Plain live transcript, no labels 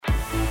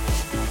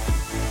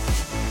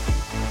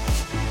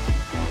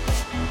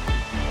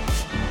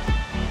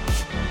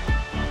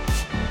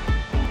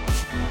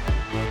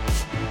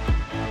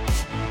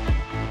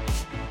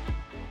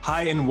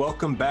Hi, and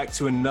welcome back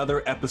to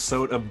another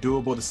episode of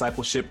Doable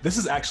Discipleship. This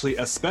is actually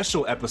a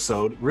special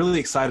episode. Really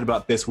excited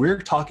about this. We're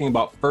talking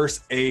about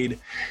first aid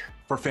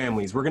for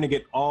families. We're going to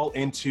get all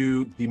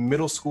into the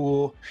middle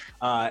school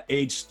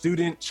age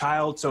student,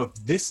 child. So if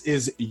this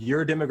is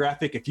your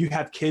demographic, if you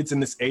have kids in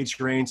this age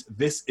range,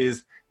 this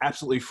is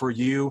absolutely for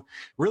you.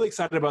 Really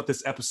excited about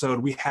this episode.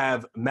 We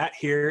have Matt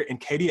here and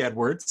Katie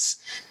Edwards.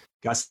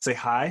 Guys, say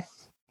hi.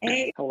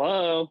 Hey.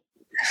 Hello.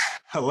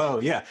 Hello.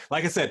 Yeah.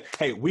 Like I said,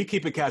 hey, we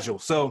keep it casual.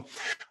 So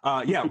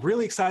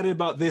really excited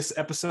about this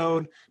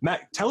episode.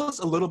 Matt, tell us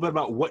a little bit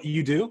about what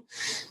you do.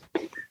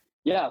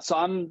 Yeah. So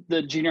I'm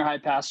the junior high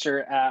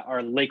pastor at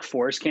our Lake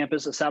Forest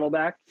campus at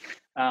Saddleback.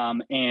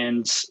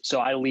 And so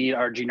I lead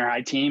our junior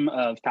high team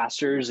of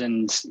pastors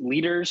and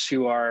leaders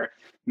who are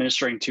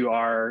ministering to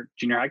our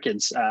junior high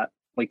kids at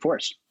Lake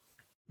Forest.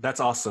 That's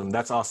awesome.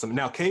 That's awesome.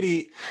 Now,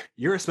 Katie,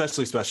 you're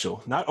especially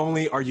special. Not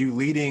only are you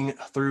leading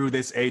through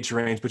this age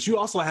range, but you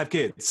also have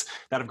kids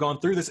that have gone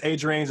through this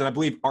age range and I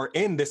believe are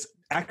in this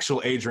actual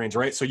age range,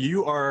 right? So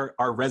you are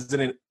our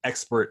resident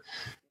expert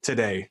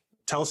today.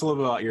 Tell us a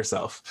little bit about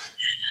yourself.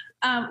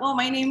 Well,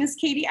 my name is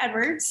Katie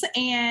Edwards,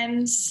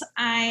 and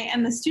I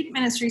am the student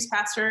ministries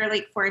pastor at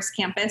Lake Forest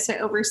campus. I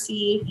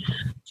oversee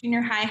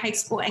junior high, high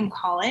school, and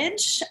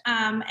college.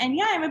 I'm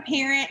a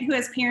parent who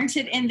has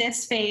parented in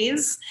this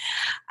phase.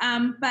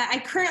 But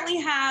I currently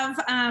have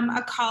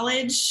a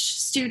college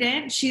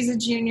student. She's a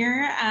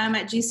junior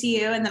at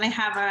GCU, and then I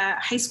have a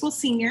high school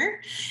senior,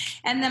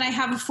 and then I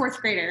have a fourth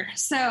grader.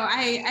 So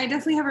I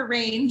definitely have a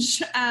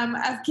range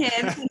of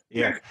kids.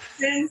 Yeah.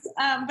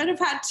 But I've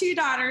had two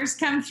daughters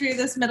come through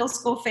this middle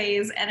school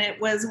phase, and it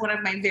was one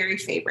of my very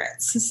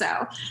favorites.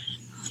 So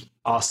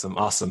Awesome.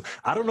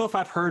 I don't know if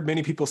I've heard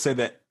many people say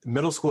that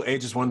middle school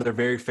age is one of their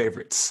very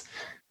favorites.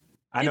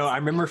 I know. I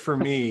remember for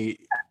me,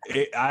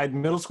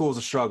 middle school was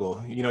a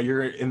struggle. You know,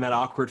 you're in that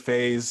awkward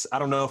phase. I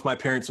don't know if my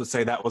parents would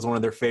say that was one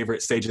of their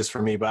favorite stages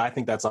for me, but I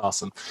think that's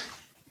awesome.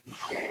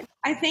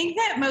 I think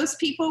that most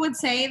people would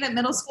say that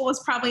middle school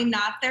was probably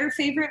not their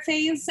favorite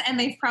phase, and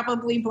they've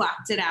probably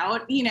blocked it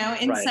out,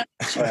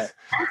 Right.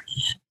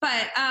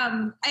 But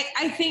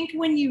I think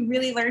when you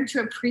really learn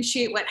to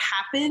appreciate what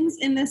happens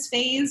in this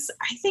phase,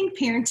 I think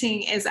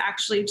parenting is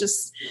actually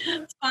just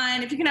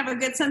fun. If you can have a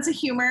good sense of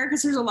humor,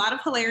 because there's a lot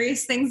of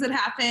hilarious things that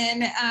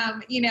happen,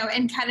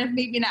 and kind of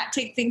maybe not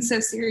take things so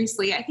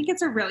seriously. I think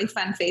it's a really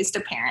fun phase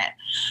to parent.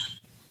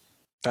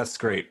 That's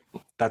great.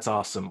 That's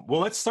awesome. Well,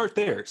 let's start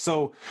there.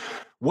 So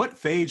what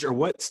phase or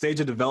what stage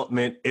of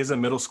development is a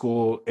middle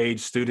school age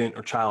student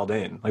or child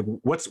in? Like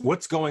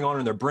what's going on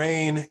in their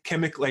brain,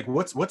 like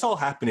what's all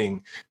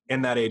happening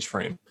in that age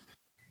frame?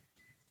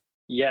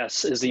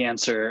 Yes, is the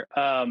answer.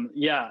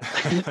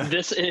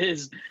 This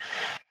is,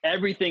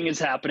 everything is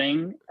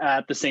happening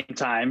at the same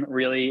time,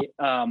 really.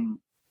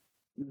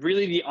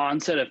 Really the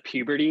onset of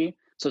puberty.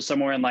 So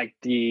somewhere in like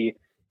the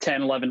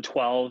 10, 11,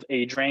 12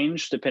 age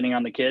range, depending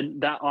on the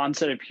kid, that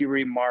onset of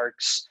puberty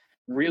marks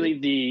really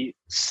the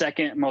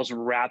second most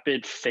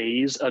rapid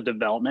phase of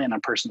development in a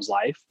person's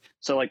life.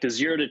 So like the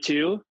 0 to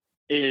 2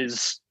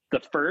 is the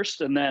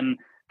first, and then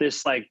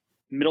this like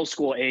middle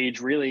school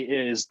age really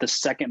is the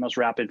second most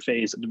rapid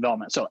phase of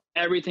development. So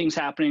everything's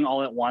happening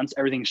all at once.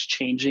 Everything's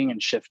changing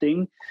and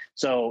shifting.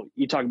 So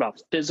you talk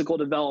about physical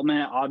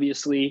development,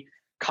 obviously,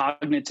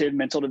 cognitive,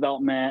 mental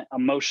development,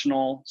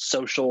 emotional,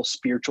 social,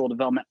 spiritual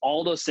development,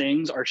 all those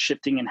things are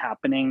shifting and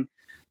happening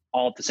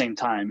all at the same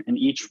time. And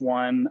each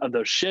one of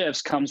those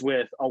shifts comes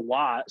with a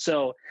lot.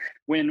 So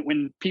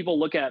when people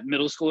look at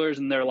middle schoolers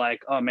and they're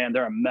like, oh man,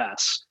 they're a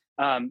mess.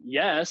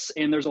 Yes.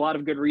 And there's a lot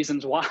of good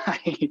reasons why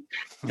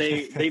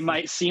they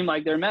might seem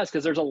like they're a mess,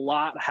 because there's a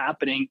lot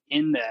happening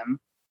in them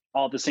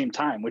all at the same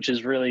time, which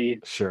is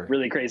really,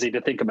 really crazy to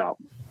think about.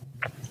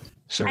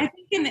 Sure. I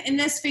think in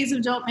this phase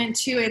of development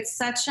too,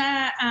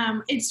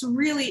 it's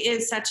really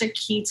is such a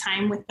key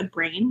time with the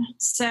brain.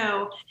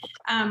 So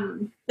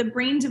the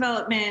brain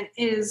development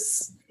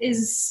is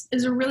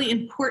a really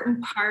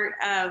important part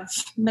of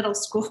middle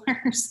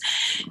schoolers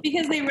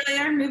because they really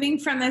are moving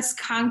from this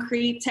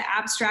concrete to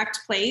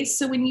abstract place.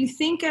 So when you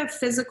think of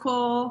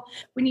spiritual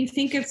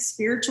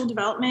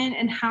development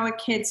and how a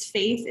kid's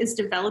faith is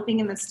developing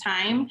in this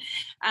time,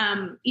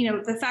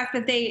 the fact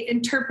that they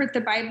interpret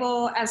the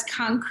Bible as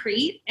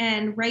concrete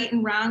and right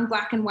and wrong,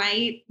 black and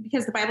white,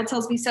 because the Bible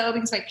tells me so,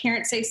 because my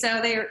parents say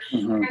so. They're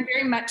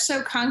very much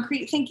so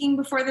concrete thinking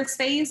before this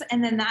phase.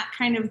 And then that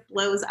kind of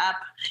blows up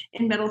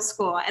in middle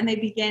school and they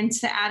begin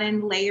to add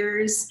in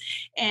layers,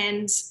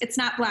 and it's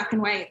not black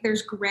and white.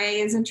 There's gray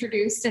is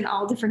introduced in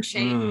all different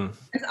shades.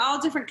 There's all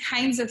different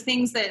kinds of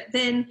things that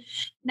then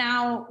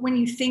now when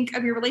you think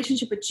of your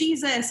relationship with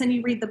Jesus and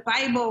you read the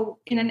Bible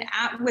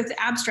with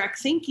abstract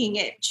thinking,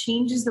 it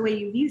changes the way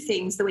you view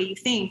things, the way you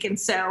think. And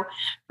so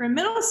for a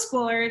middle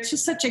schooler, it's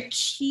just such a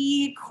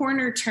key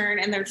corner turn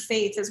in their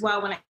faith as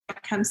well when it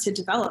comes to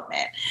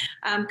development.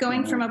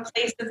 Going from a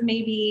place of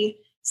maybe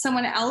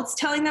someone else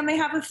telling them they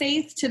have a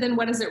faith to then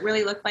what does it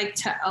really look like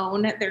to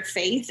own their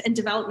faith, and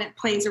development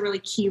plays a really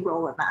key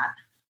role in that.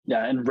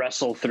 Yeah, and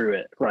wrestle through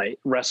it, right?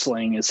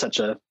 Wrestling is such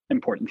an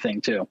important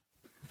thing too.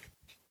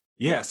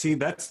 Yeah, see,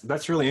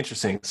 that's really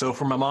interesting. So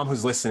for my mom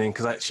who's listening,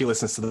 because she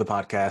listens to the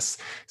podcast,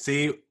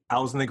 see, I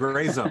was in the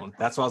gray zone.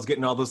 That's why I was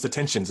getting all those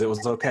detentions. It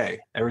was okay.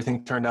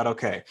 Everything turned out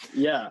okay.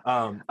 Yeah.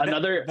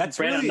 Another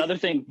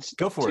thing.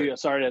 Go for it.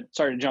 Sorry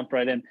to jump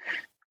right in.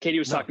 Katie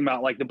was talking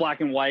about like the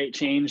black and white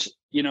change.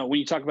 You know,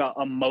 when you talk about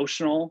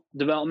emotional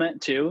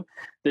development too,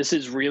 this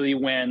is really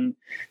when,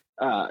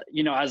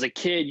 you know, as a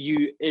kid,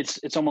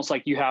 it's almost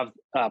like you have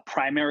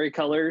primary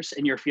colors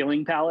in your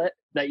feeling palette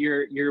that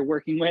you're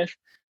working with.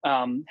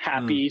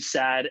 Happy,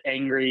 sad,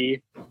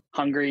 angry,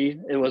 hungry.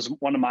 It was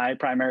one of my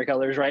primary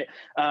colors, right?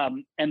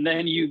 And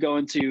then you go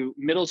into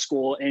middle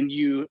school and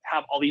you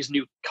have all these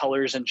new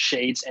colors and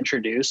shades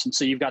introduced. And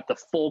so you've got the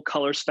full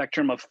color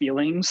spectrum of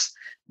feelings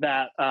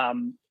that,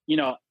 you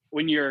know,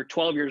 when you're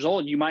 12 years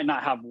old, you might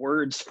not have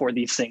words for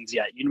these things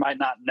yet. You might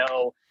not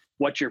know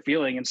what you're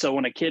feeling. And so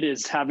when a kid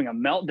is having a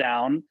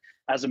meltdown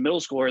as a middle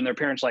schooler and their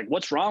parents are like,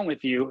 what's wrong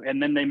with you?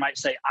 And then they might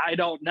say, I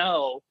don't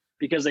know,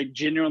 because they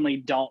genuinely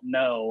don't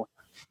know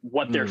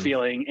what they're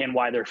feeling and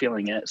why they're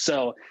feeling it.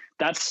 So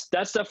that's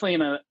definitely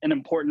an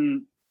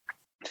important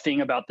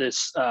thing about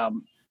this,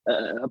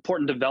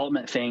 important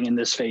development thing in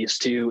this phase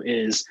too,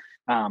 is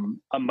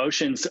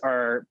emotions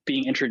are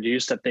being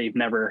introduced that they've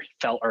never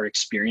felt or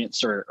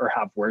experienced or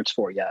have words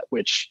for yet,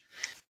 which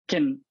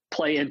can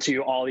play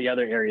into all the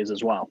other areas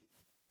as well.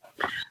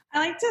 I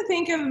like to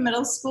think of a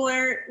middle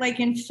schooler like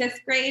in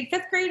fifth grade.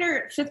 Fifth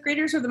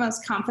graders are the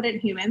most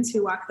confident humans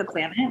who walk the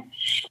planet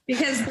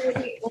because they're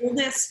the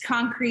oldest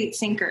concrete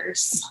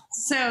thinkers.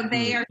 So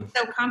they are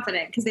so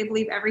confident because they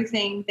believe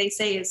everything they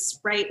say is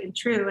right and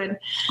true. And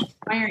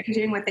why aren't you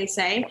doing what they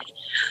say?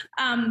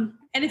 And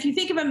if you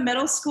think of a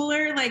middle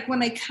schooler, like when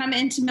they come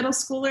into middle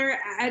school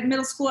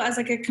as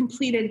like a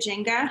completed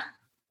Jenga,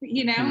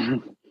 you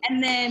know,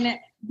 and then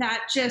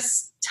that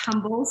just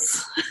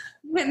tumbles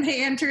when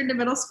they enter into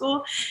middle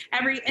school.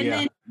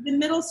 Then the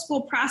middle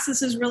school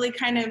process is really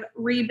kind of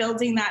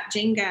rebuilding that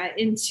Jenga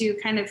into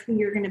kind of who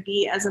you're going to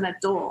be as an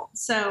adult.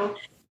 So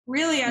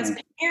really as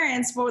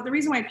parents, well, the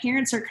reason why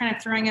parents are kind of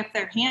throwing up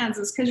their hands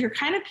is because you're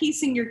kind of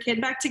piecing your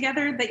kid back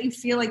together that you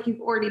feel like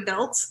you've already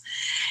built.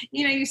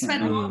 You know, you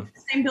spent all the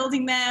time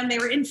building them. They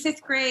were in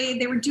fifth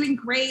grade. They were doing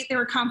great. They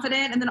were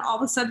confident. And then all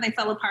of a sudden they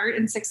fell apart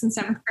in sixth and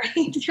seventh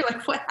grade. You're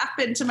like, what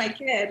happened to my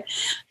kid?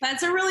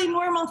 That's a really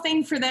normal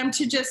thing for them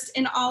to just,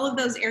 in all of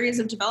those areas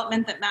of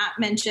development that Matt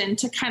mentioned,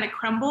 to kind of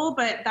crumble,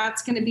 but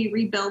that's going to be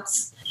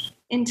rebuilt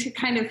into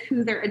kind of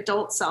who their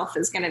adult self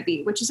is going to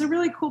be, which is a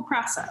really cool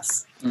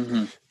process.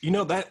 You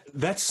know,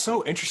 that's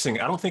so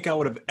interesting. I don't think I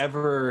would have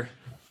ever.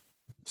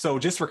 So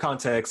just for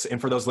context,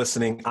 and for those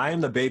listening, I am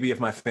the baby of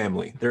my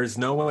family. There's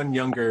no one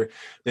younger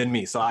than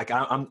me. So like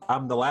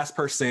I'm the last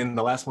person,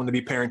 the last one to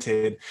be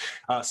parented.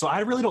 So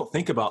I really don't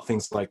think about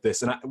things like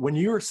this. And when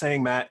you were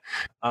saying, Matt,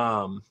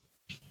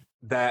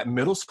 that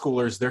middle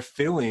schoolers, they're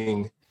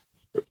feeling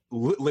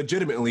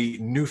legitimately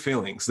new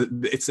feelings.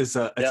 It's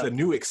a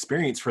new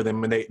experience for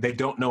them, and they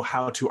don't know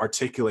how to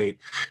articulate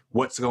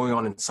what's going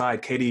on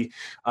inside. Katie,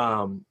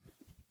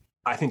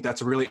 I think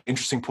that's a really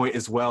interesting point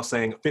as well,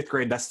 saying fifth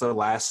grade, that's the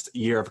last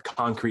year of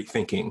concrete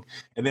thinking,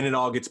 and then it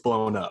all gets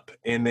blown up.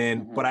 And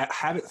then, but I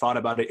haven't thought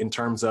about it in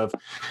terms of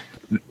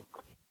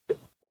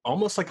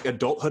almost like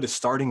adulthood is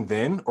starting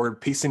then, or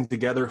piecing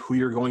together who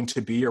you're going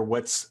to be, or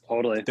what's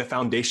the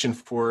foundation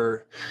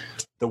for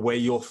the way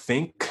you'll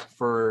think,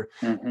 for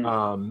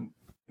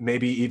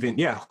maybe even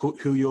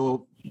who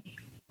you'll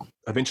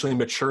eventually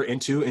mature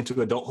into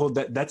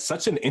adulthood. That's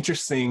such an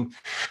interesting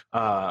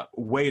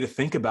way to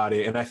think about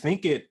it. And I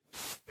think it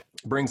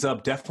brings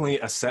up definitely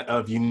a set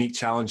of unique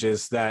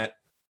challenges that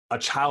a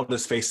child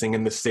is facing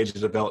in this stage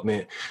of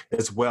development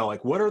as well.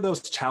 Like, what are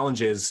those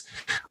challenges?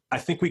 I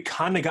think we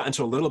kind of got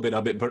into a little bit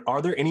of it, but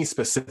are there any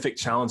specific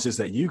challenges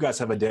that you guys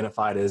have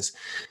identified as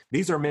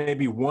these are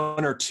maybe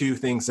one or two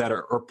things that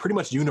are pretty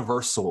much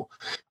universal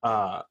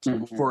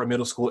for a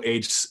middle school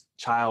age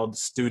child,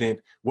 student?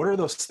 What are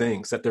those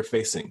things that they're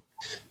facing?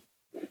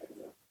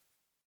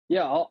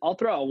 Yeah, I'll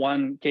throw out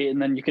one, Kate,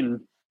 and then you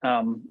can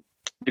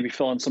maybe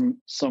fill in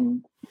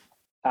some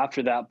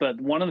after that.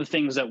 But one of the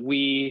things that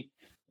we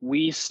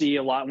see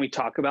a lot and we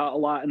talk about a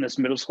lot in this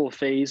middle school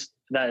phase,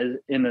 that is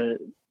in the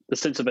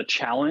sense of a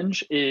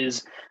challenge,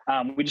 is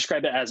we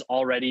describe it as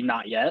already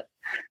not yet.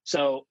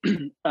 So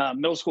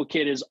middle school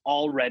kid is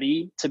all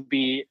ready to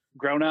be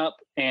grown up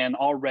and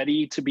all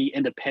ready to be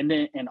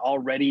independent and all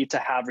ready to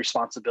have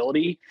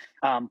responsibility,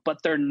 but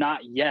they're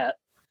not yet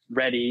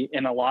ready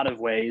in a lot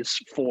of ways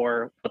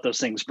for what those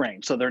things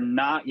bring. So they're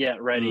not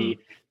yet ready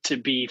to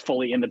be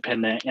fully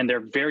independent, and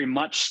they're very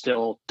much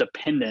still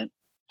dependent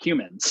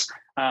humans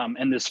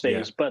in this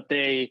phase, but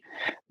they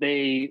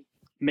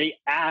may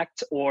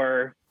act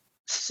or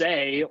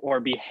say or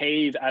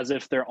behave as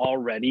if they're all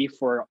ready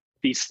for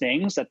these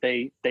things that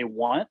they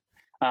want.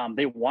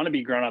 They want to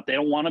be grown up. They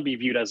don't want to be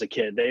viewed as a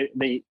kid.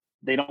 They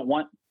don't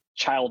want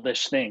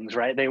childish things,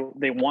 right? They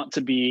want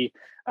to be,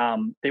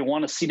 they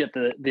want to sit at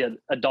the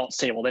adult's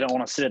table. They don't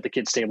want to sit at the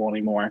kids' table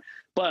anymore.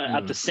 But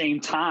at the same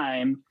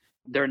time,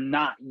 they're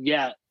not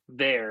yet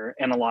there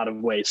in a lot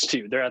of ways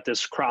too. They're at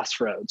this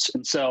crossroads.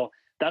 And so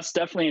that's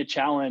definitely a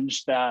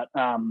challenge that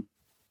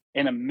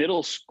in a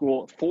middle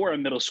school, for a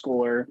middle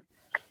schooler,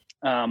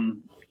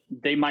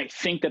 they might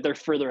think that they're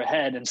further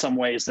ahead in some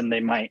ways than they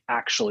might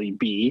actually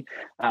be.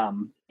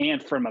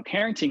 And from a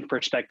parenting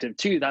perspective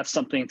too, that's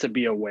something to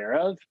be aware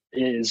of,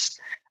 is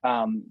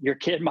your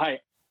kid might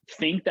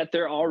think that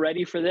they're all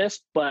ready for this,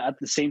 but at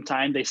the same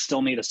time, they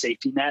still need a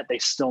safety net. They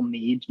still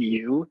need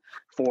you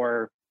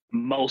for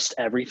most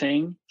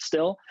everything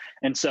still.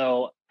 And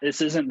so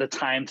this isn't the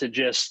time to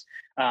just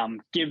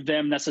give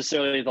them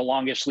necessarily the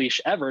longest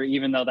leash ever,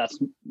 even though that's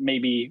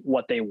maybe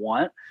what they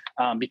want,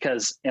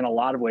 because in a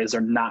lot of ways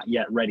they're not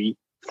yet ready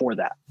for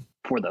that,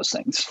 for those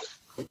things.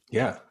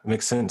 Yeah,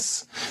 makes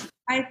sense.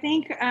 I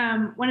think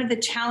one of the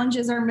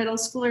challenges our middle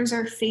schoolers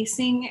are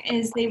facing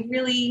is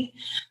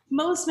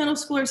most middle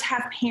schoolers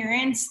have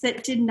parents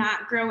that did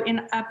not grow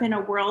up in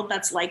a world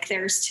that's like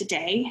theirs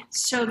today.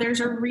 So there's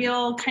a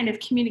real kind of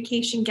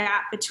communication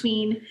gap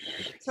between,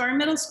 so our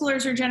middle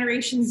schoolers are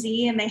Generation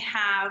Z, and they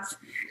have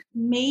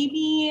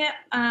maybe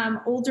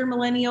older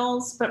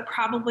millennials, but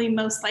probably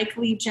most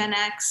likely Gen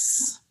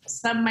X.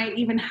 Some might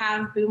even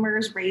have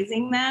boomers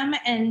raising them,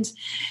 and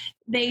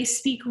they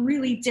speak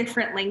really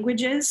different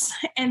languages.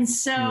 And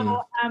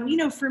so,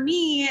 for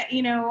me,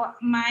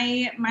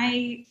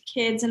 my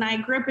kids and I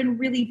grew up in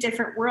really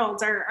different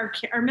worlds.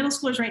 Our middle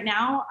schoolers right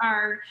now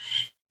are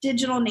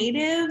digital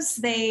natives.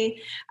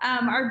 They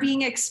are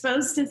being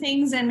exposed to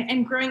things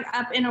and growing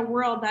up in a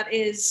world that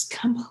is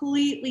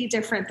completely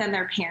different than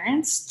their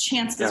parents.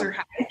 Chances are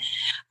high.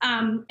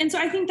 And so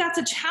I think that's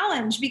a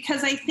challenge,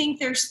 because I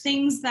think there's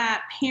things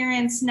that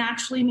parents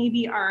naturally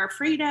maybe are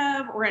afraid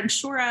of or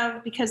unsure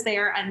of because they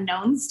are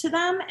unknowns to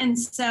them. And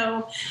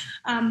so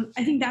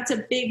I think that's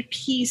a big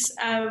piece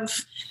or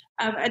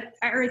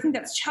I think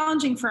that's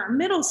challenging for our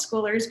middle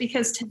schoolers,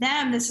 because to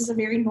them, this is a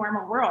very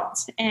normal world.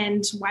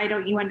 And why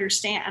don't you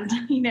understand?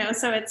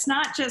 So it's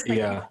not just like,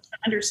 I don't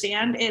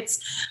understand. It's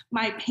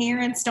my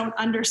parents don't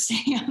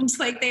understand.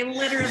 Like, they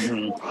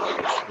literally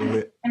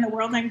in the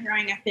world I'm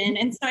growing up in.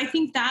 And so I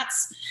think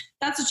that's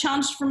a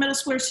challenge for middle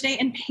schoolers today,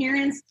 and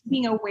parents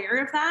being aware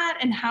of that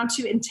and how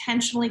to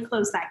intentionally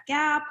close that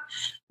gap,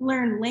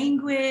 learn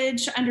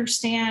language,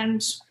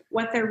 understand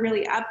what they're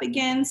really up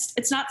against.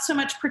 It's not so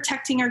much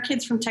protecting our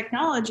kids from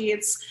technology.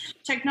 It's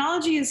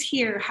technology is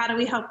here. How do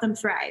we help them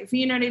thrive?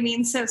 You know what I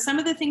mean? So some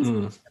of the things that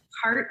are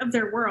part of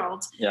their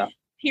world,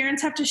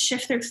 parents have to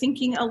shift their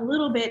thinking a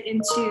little bit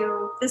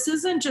into, this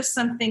isn't just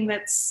something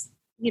that's,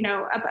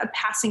 a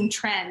passing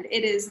trend.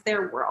 It is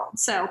their world.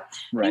 So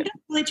I think that's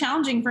really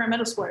challenging for our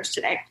middle schoolers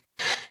today.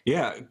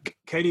 Yeah.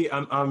 Katie,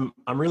 I'm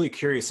really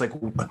curious, like,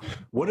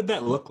 what did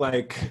that look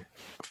like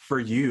for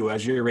you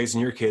as you're raising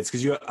your kids?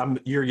 Because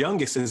your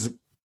youngest is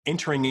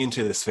entering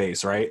into this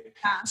phase, right?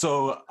 Yeah.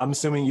 So I'm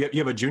assuming you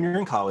have a junior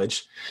in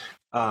college.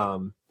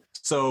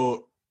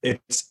 So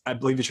I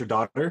believe it's your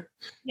daughter.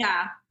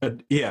 Yeah.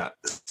 Yeah.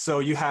 So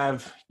you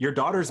have your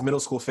daughter's middle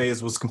school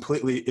phase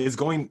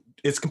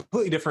it's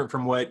completely different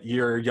from what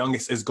your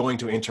youngest is going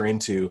to enter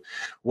into.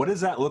 What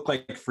does that look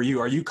like for you?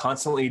 Are you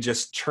constantly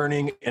just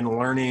churning and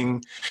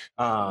learning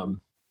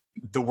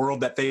the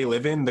world that they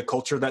live in, the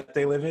culture that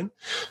they live in?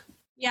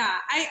 Yeah,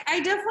 I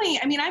definitely,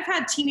 I've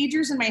had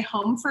teenagers in my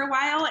home for a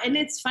while, and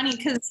it's funny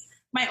because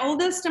my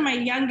oldest and my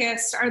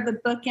youngest are the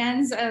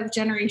bookends of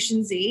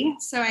Generation Z.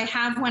 So I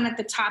have one at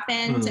the top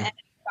end and the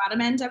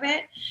bottom end of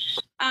it.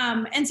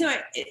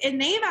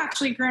 And they've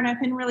actually grown up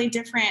in really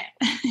different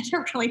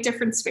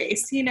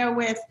space,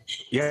 with.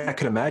 Yeah, I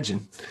could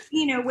imagine.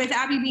 With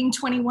Abby being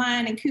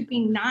 21 and Coop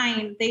being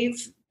 9,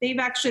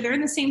 they're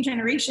in the same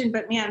generation,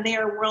 but man, they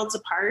are worlds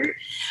apart.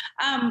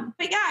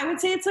 But yeah, I would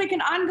say it's like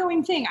an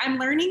ongoing thing. I'm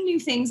learning new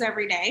things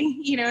every day,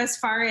 as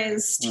far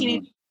as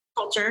teenage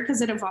culture,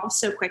 because it evolves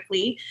so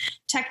quickly.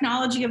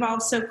 Technology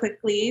evolves so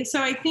quickly.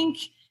 So I think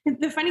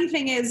the funny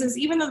thing is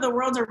even though the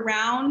world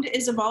around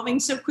is evolving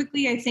so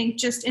quickly, I think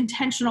just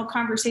intentional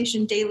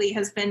conversation daily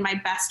has been my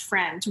best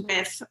friend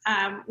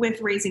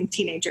with raising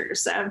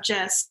teenagers, of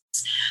just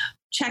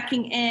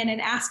checking in and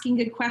asking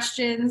good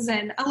questions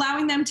and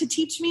allowing them to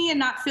teach me and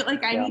not feel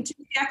like I need to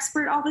be the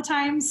expert all the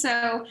time.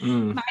 So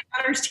my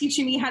daughter's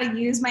teaching me how to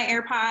use my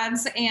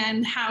AirPods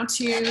and how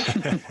to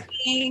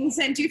things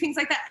and do things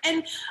like that.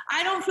 And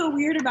I don't feel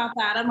weird about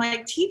that. I'm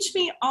like, teach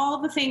me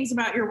all the things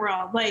about your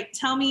world. Like,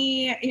 tell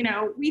me,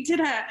 we did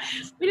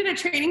a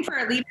training for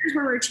our leaders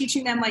where we were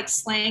teaching them like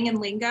slang and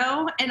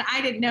lingo, and I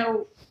didn't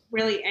know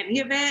really any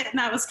of it, and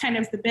that was kind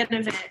of the bit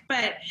of it.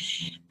 But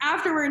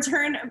afterwards,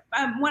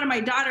 one of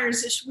my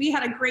daughters, we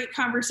had a great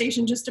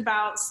conversation just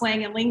about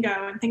slang and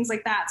lingo and things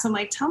like that. So I'm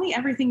like, tell me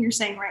everything you're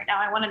saying right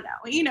now. I want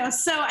to know,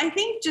 So I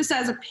think just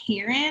as a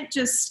parent,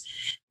 just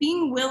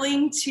being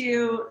willing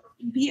to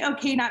be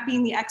okay not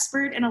being the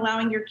expert and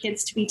allowing your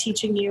kids to be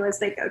teaching you as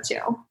they go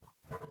too.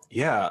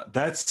 Yeah,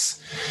 that's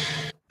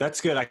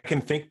good. I can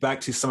think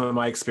back to some of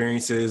my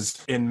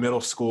experiences in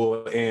middle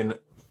school, and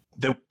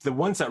the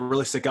ones that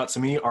really stick out to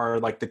me are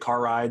like the car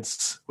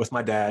rides with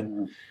my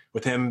dad,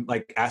 with him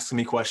like asking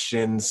me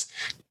questions.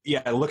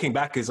 Yeah, looking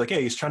back, he's like,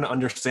 hey, he's trying to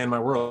understand my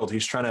world.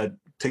 He's trying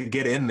to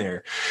get in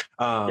there.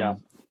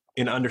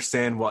 and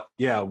understand what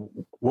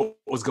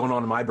was going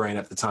on in my brain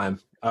at the time.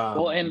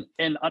 Well,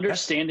 and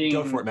understanding.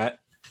 Go for it, Matt.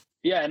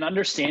 Yeah, and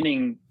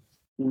understanding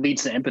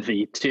leads to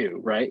empathy too,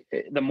 right?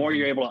 The more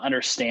you're able to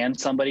understand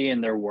somebody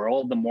in their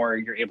world, the more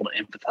you're able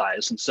to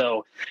empathize. And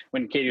so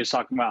when Katie was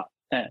talking about,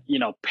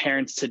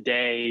 parents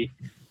today,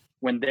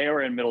 when they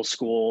were in middle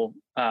school,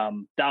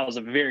 that was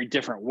a very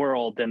different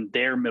world than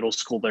their middle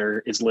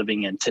schooler is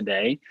living in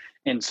today.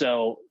 And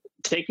so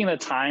taking the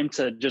time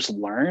to just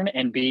learn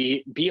and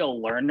be a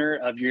learner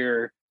of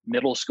your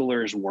middle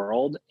schoolers'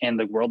 world and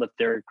the world that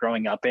they're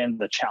growing up in,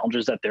 the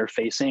challenges that they're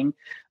facing,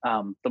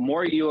 the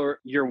more you're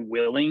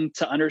willing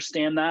to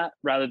understand that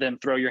rather than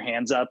throw your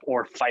hands up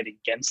or fight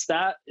against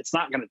that, it's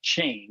not going to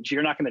change.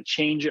 You're not going to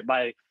change it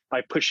by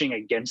pushing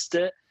against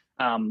it.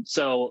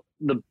 So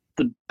the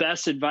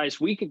best advice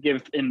we could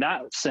give in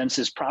that sense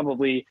is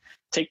probably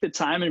take the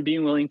time and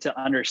being willing to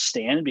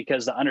understand,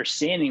 because the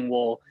understanding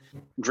will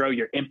grow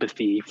your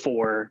empathy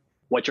for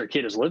what your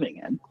kid is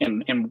living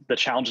in and the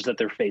challenges that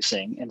they're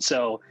facing. And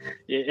so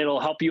it'll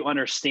help you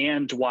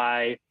understand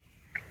why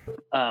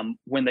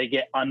when they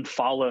get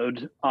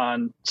unfollowed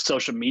on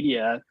social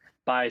media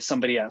by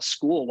somebody at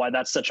school, why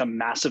that's such a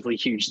massively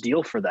huge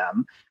deal for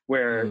them,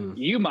 where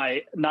you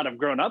might not have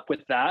grown up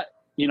with that.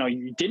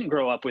 You didn't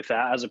grow up with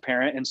that as a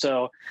parent. And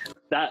so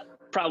that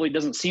probably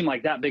doesn't seem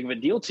like that big of a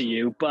deal to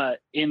you, but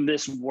in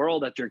this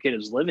world that your kid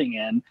is living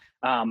in,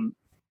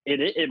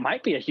 it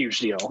might be a huge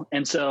deal.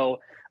 And so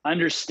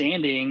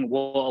understanding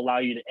will allow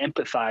you to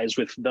empathize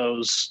with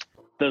those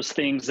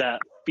things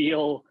that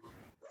feel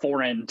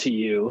foreign to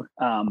you,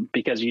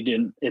 because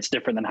it's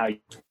different than how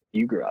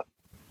you grew up.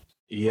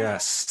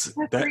 Yes,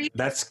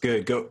 that's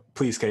good. Go,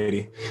 please,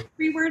 Katie.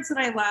 3 words that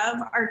I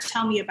love are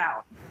tell me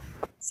about.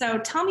 So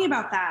tell me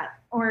about that,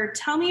 or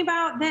tell me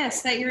about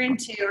this that you're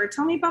into, or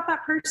tell me about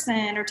that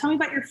person, or tell me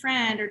about your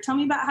friend, or tell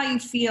me about how you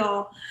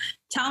feel.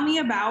 Tell me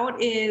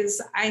about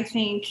is, I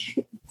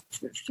think,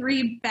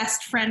 3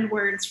 best friend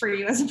words for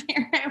you as a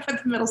parent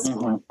with middle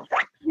school.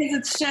 Because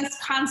it's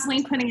just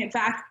constantly putting it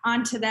back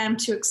onto them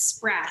to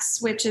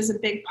express, which is a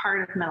big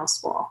part of middle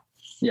school.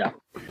 Yeah.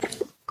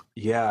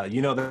 Yeah.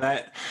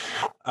 That,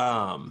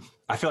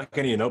 I feel like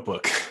I need a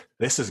notebook.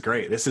 This is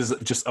great. This is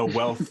just a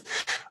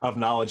wealth of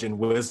knowledge and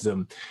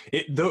wisdom.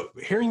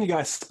 Hearing you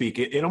guys speak,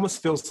 it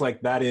almost feels like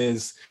that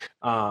is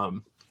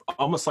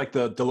almost like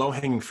the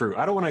low-hanging fruit.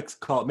 I don't want to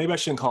call it, maybe I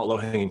shouldn't call it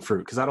low-hanging fruit,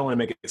 because I don't want to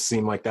make it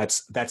seem like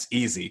that's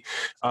easy.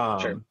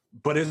 Sure.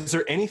 But is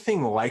there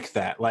anything like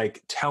that?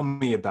 Like, tell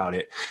me about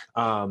it.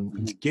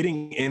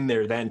 Getting in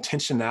there, that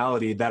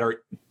intentionality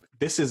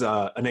this is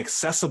an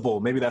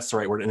accessible, maybe that's the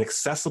right word, an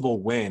accessible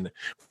win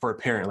for a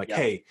parent. Like,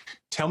 hey,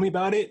 tell me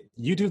about it.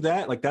 You do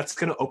that. Like, that's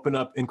going to open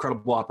up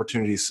incredible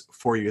opportunities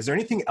for you. Is there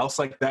anything else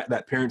like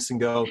that parents can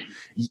go,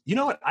 you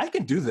know what? I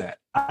can do that.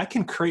 I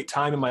can create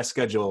time in my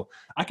schedule.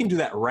 I can do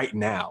that right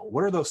now.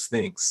 What are those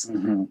things? Do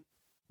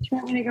you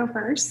want me to go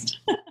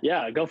first?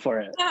 Yeah, go for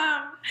it.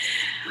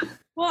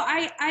 Well,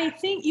 I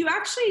think you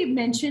actually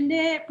mentioned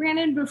it,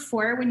 Brandon,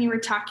 before when you were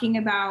talking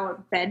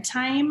about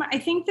bedtime. I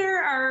think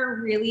there are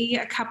really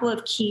a couple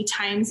of key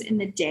times in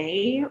the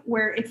day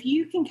where if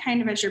you can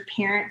kind of, as your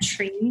parent,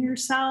 train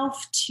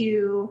yourself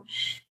to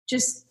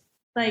just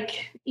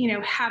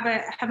have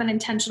an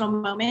intentional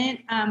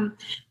moment.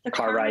 The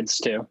car rides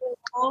too.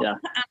 Yeah.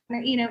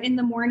 In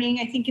the morning,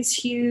 I think is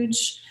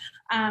huge.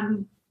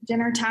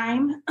 Dinner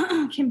time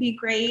can be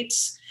great.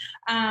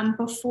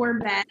 Before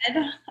bed,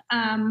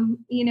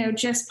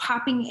 just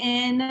popping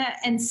in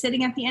and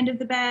sitting at the end of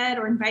the bed,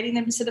 or inviting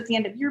them to sit at the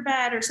end of your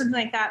bed or something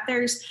like that.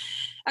 There's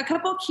a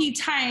couple key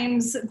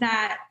times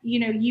that,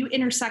 you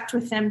intersect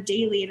with them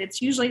daily, and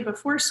it's usually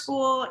before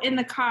school, in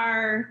the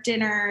car,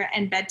 dinner,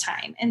 and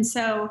bedtime. And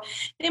so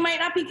they might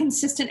not be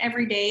consistent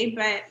every day,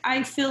 but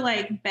I feel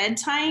like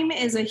bedtime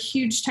is a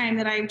huge time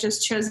that I've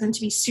just chosen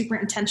to be super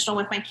intentional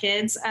with my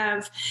kids,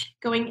 of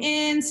going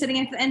in, sitting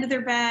at the end of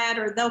their bed,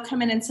 or they'll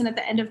come in and sit at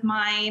the end of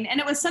mine. And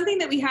it was something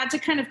that we had to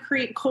kind of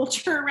create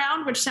culture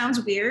around, which sounds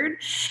weird,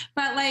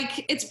 but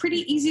it's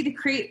pretty easy to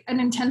create an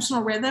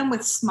intentional rhythm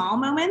with small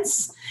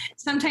moments.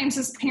 Sometimes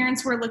as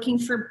parents, we're looking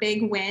for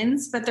big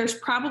wins, but there's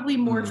probably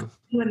more value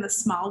in the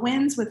small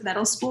wins with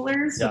middle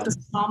schoolers, with the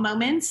small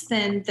moments,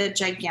 than the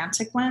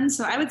gigantic ones.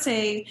 So I would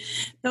say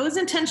those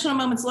intentional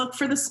moments, look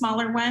for the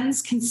smaller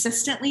ones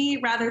consistently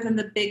rather than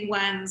the big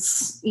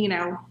ones,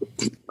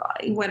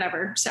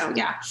 whatever. So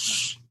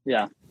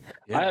yeah.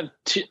 I have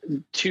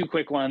two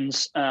quick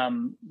ones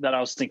that I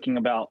was thinking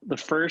about. The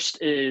first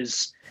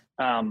is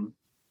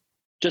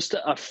just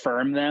to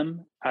affirm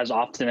them as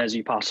often as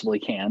you possibly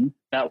can.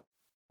 That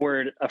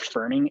word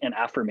affirming and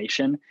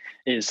affirmation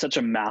is such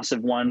a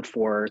massive one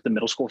for the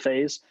middle school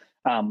phase.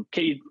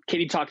 Katie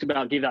gave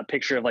that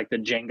picture of like the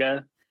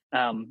Jenga,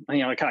 kind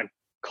of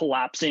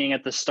collapsing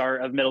at the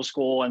start of middle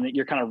school, and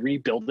you're kind of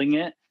rebuilding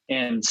it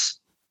and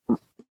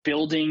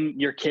building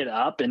your kid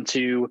up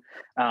into,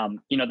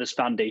 this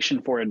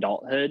foundation for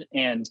adulthood.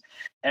 And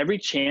every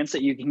chance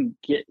that you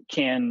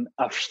can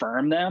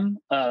affirm them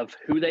of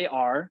who they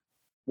are,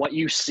 what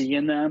you see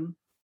in them,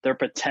 their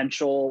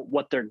potential,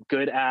 what they're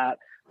good at,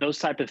 those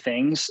type of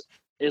things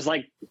is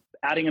like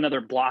adding another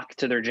block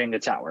to their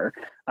Jenga tower.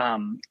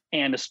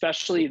 And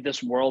especially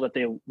this world that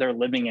they're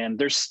living in,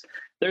 there's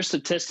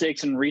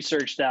statistics and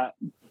research that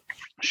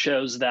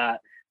shows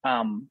that,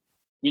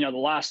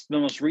 the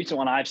most recent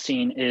one I've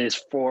seen is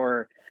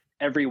for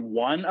every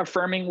one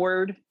affirming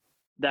word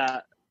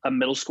that a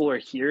middle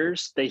schooler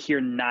hears, they hear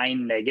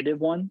 9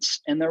 negative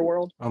ones in their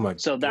world. Oh my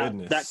so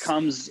goodness. that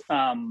comes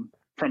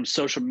from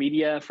social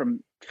media,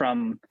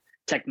 from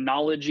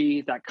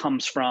technology, that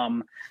comes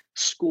from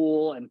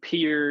school and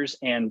peers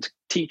and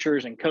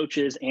teachers and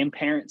coaches and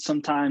parents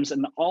sometimes,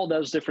 and all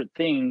those different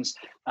things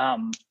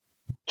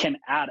can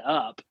add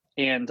up.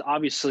 And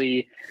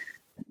obviously,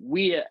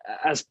 we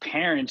as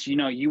parents,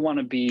 you want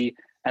to be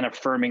an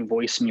affirming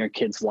voice in your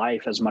kid's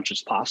life as much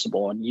as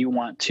possible, and you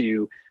want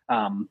to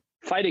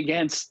fight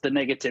against the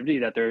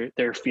negativity that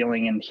they're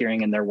feeling and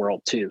hearing in their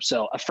world too.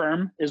 So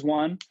affirm is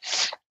one.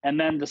 And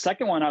then the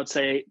second one I would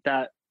say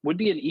that would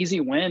be an easy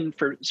win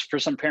for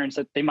some parents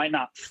that they might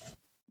not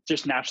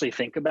just naturally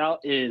think about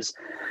is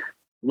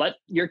let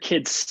your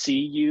kids see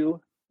you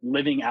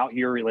living out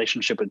your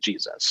relationship with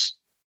Jesus.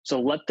 So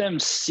let them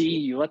see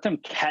you, let them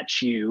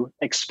catch you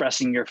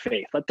expressing your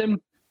faith. Let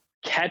them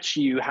catch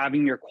you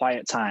having your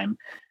quiet time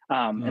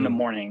in the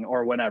morning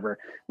or whenever.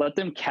 Let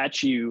them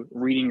catch you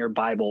reading your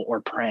Bible or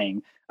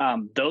praying.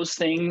 Those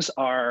things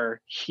are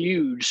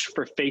huge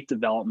for faith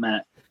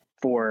development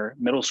for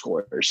middle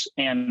schoolers,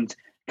 and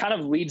kind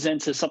of leads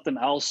into something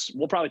else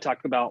we'll probably talk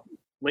about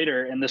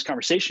later in this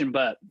conversation.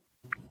 But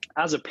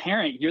as a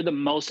parent, you're the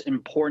most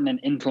important and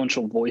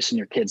influential voice in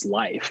your kid's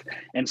life.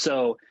 And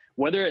so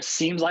whether it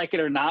seems like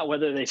it or not,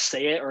 whether they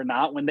say it or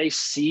not, when they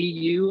see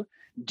you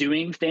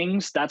doing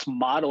things, that's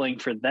modeling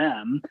for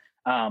them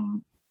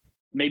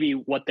maybe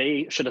what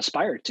they should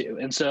aspire to.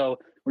 And so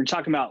we're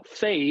talking about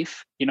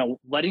faith,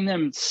 letting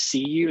them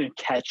see you and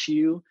catch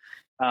you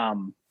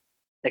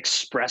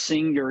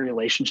expressing your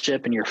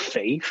relationship and your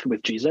faith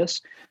with Jesus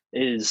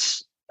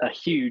is a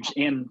huge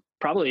and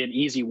probably an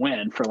easy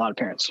win for a lot of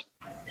parents.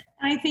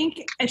 And I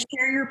think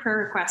share your prayer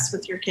requests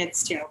with your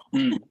kids too.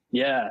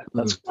 Yeah,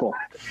 that's cool.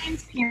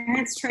 Sometimes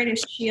parents try to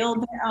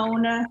shield their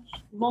own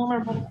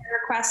vulnerable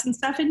prayer requests and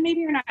stuff, and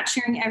maybe you're not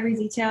sharing every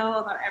detail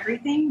about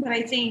everything, but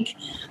I think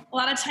a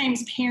lot of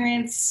times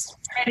parents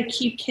try to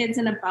keep kids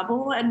in a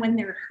bubble, and when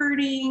they're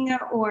hurting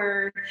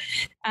or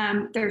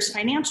there's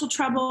financial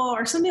trouble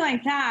or something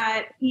like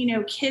that,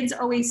 kids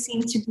always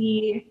seem to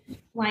be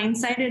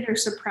blindsided or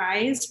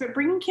surprised. But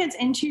bringing kids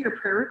into your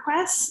prayer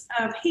requests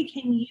of, hey,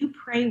 can you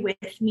pray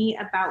with me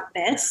about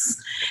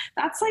this?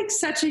 That's like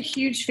such a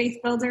huge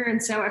faith builder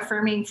and so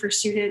affirming for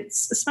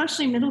students,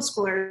 especially middle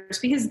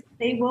schoolers, because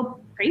they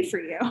will pray for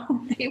you.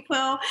 They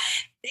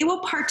will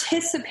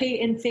participate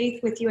in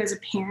faith with you as a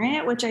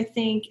parent, which I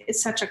think is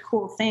such a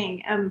cool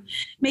thing.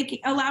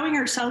 Allowing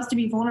ourselves to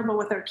be vulnerable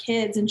with our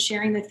kids and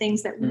sharing the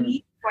things that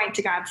we are going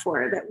to God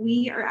for, that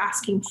we are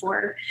asking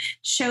for,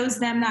 shows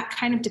them that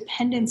kind of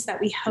dependence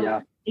that we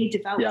hope they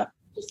develop. Yeah.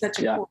 Which is such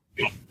a cool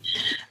thing.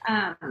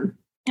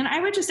 And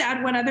I would just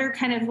add one other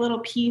kind of little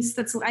piece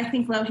that's, I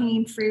think,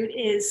 low-hanging fruit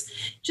is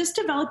just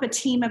develop a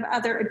team of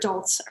other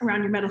adults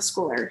around your middle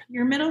schooler.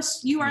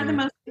 You are the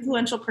most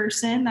influential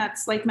person.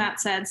 That's, like Matt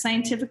said,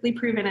 scientifically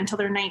proven until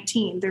they're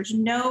 19. There's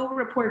no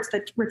reports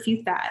that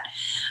refute that.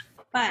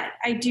 But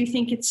I do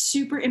think it's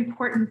super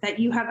important that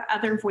you have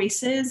other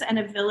voices and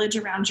a village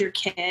around your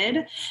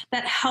kid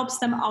that helps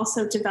them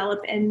also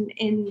develop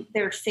in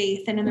their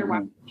faith and in their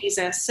walk with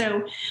Jesus.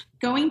 So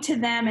going to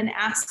them and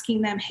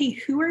asking them, hey,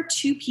 who are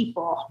 2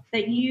 people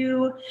that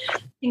you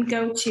can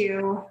go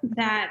to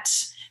that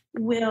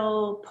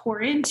will pour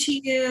into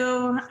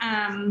you?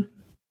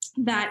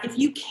 That if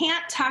you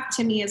can't talk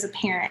to me as a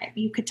parent,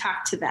 you could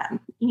talk to them,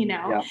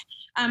 Yeah.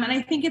 And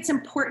I think it's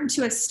important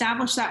to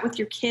establish that with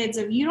your kids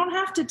of, you don't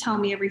have to tell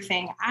me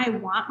everything. I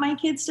want my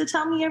kids to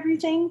tell me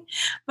everything,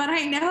 but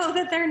I know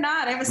that they're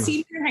not. I have a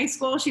senior in high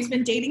school. She's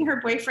been dating her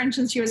boyfriend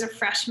since she was a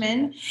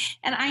freshman.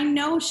 And I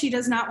know she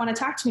does not want to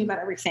talk to me about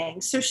everything.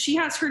 So she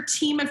has her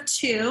team of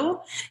 2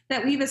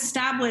 that we've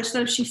established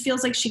that if she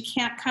feels like she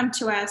can't come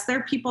to us, there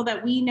are people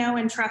that we know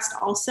and trust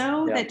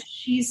also that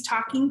she's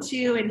talking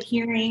to and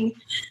hearing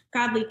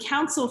godly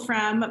counsel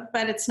from,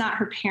 but it's not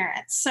her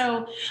parents.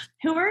 So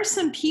who are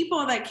some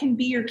people that can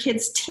be your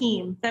kids'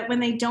 team, that when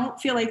they don't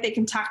feel like they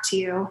can talk to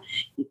you,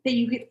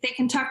 they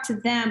can talk to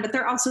them, but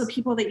they're also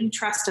people that you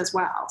trust as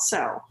well.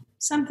 So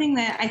something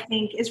that I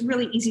think is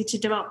really easy to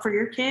develop for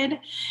your kid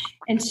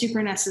and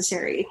super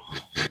necessary.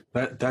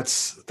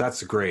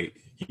 That's great.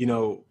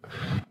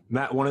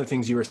 Matt, one of the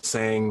things you were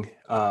saying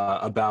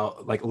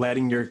about like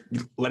letting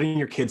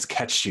your kids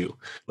catch you,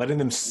 letting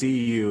them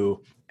see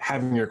you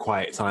having your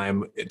quiet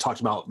time. It talked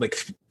about like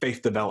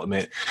faith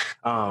development.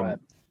 Right.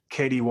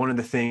 Katie, one of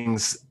the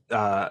things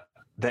that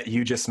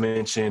you just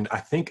mentioned, I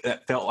think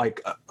that felt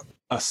like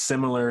a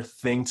similar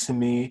thing to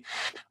me,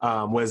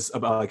 was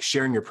about like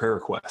sharing your prayer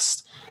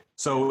request.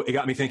 So it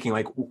got me thinking,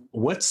 like,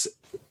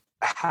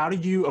 how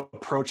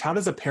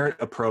does a parent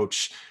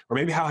approach, or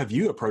maybe how have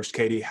you approached,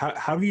 Katie?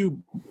 How do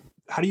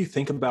you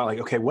think about like,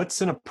 okay,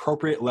 what's an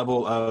appropriate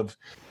level of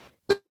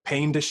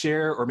pain to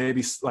share, or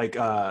maybe like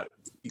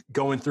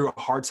going through a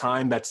hard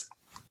time that's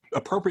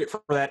appropriate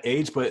for that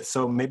age, but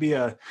so maybe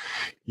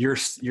your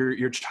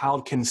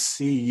child can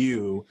see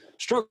you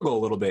struggle a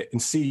little bit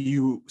and see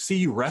you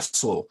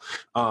wrestle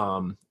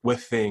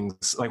with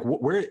things. Like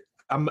where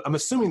I'm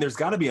assuming there's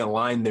got to be a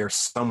line there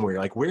somewhere.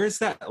 Like where's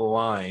that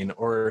line,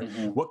 or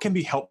what can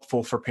be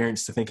helpful for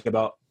parents to think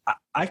about?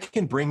 I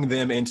can bring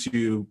them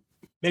into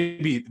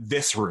maybe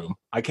this room.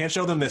 I can't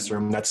show them this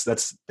room. That's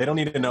they don't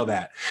need to know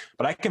that,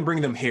 but I can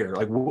bring them here.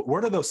 Like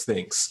what are those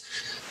things?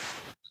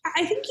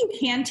 I think you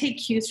can take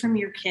cues from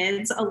your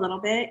kids a little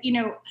bit. You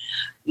know,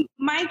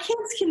 my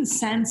kids can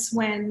sense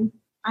when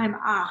I'm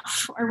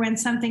off or when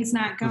something's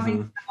not going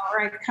well,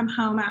 or I come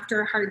home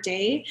after a hard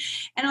day.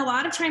 And a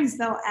lot of times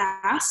they'll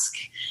ask.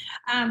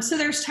 So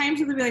there's times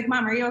where they'll be like,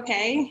 Mom, are you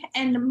okay?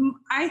 And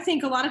I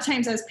think a lot of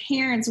times as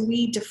parents,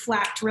 we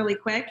deflect really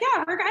quick.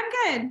 Yeah,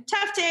 I'm good.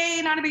 Tough day,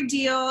 not a big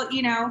deal,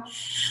 you know.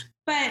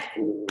 But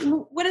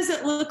what does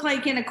it look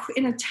like in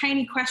a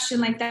tiny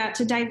question like that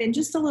to dive in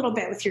just a little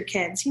bit with your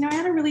kids? You know, I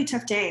had a really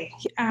tough day.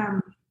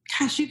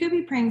 Gosh, you could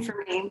be praying for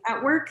me.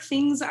 At work,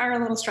 things are a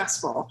little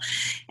stressful.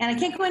 And I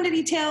can't go into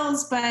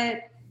details,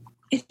 but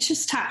it's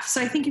just tough.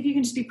 So I think if you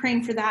can just be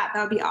praying for that,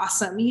 that would be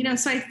awesome. You know,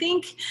 so I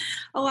think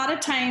a lot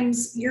of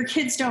times your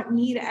kids don't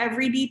need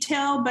every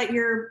detail, but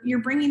you're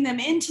bringing them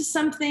into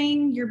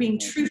something. You're being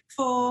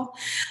truthful.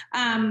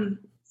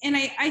 And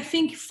I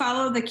think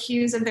follow the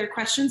cues of their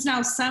questions.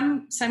 Now,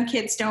 some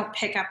kids don't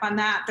pick up on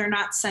that. They're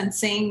not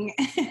sensing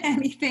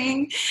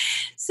anything.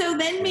 So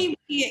then maybe,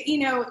 you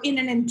know, in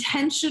an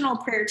intentional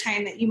prayer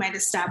time that you might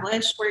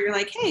establish where you're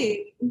like,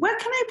 hey, what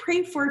can I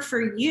pray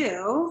for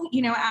you?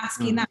 You know,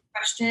 asking that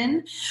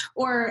question,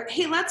 or,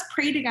 hey, let's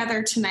pray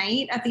together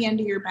tonight at the end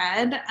of your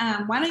bed.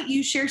 Why don't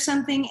you share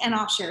something and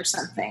I'll share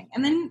something?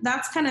 And then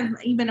that's kind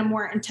of even a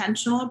more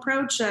intentional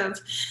approach of,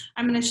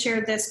 I'm going to share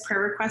this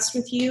prayer request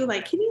with you.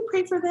 Like, can you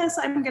pray for this?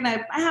 I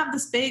have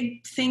this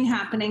big thing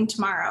happening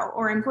tomorrow,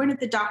 or I'm going to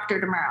the doctor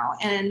tomorrow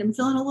and I'm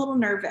feeling a little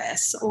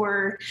nervous.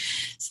 Or,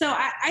 so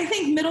I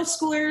think middle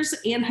schoolers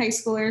and high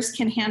schoolers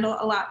can handle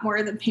a lot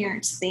more than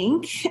parents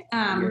think.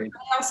 I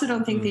also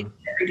don't think they need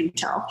every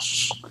detail.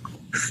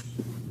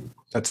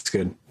 That's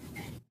good.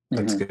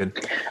 That's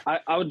good.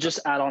 I would just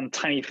add on a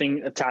tiny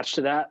thing attached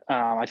to that.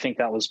 I think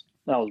that was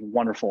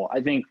wonderful.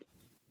 I think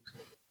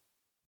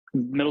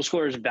middle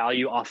schoolers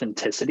value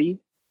authenticity,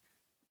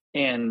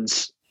 and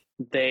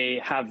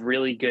they have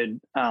really good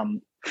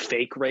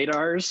fake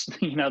radars.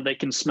 You know, they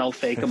can smell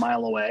fake a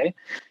mile away.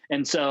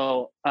 And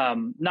so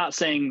not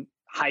saying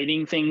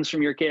hiding things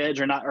from your kids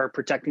or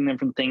protecting them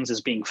from things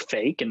as being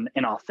fake and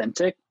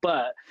inauthentic,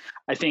 but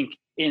I think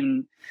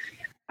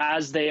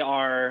as they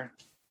are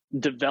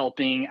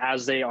developing,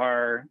 as they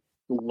are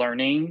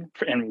learning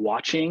and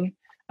watching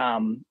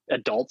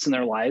adults in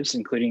their lives,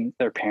 including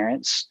their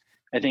parents,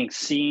 I think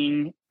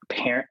seeing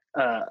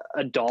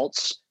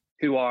adults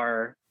who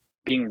are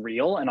being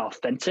real and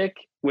authentic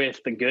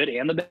with the good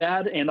and the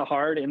bad and the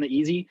hard and the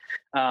easy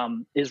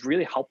is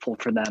really helpful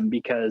for them,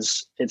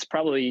 because it's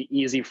probably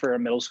easy for a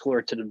middle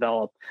schooler to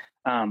develop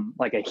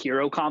like a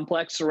hero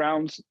complex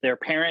around their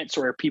parents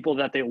or people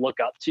that they look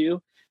up to,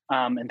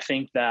 and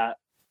think that,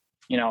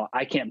 you know,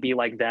 I can't be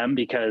like them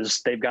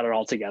because they've got it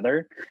all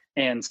together.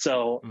 And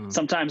so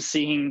sometimes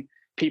seeing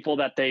people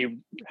that they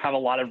have a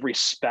lot of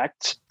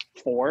respect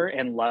for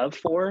and love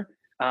for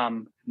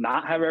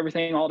not have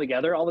everything all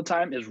together all the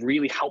time is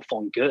really helpful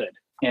and good,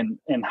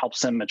 and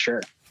helps them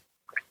mature.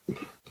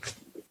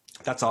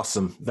 That's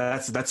awesome.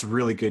 That's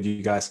really good,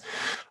 you guys.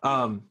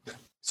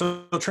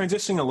 So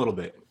transitioning a little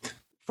bit,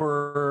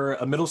 for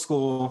a middle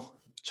school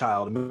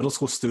child, a middle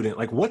school student,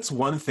 like what's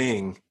one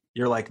thing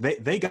you're like,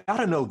 they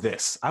gotta know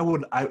this.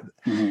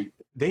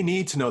 They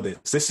need to know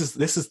this. This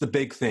is the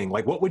big thing.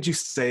 Like, what would you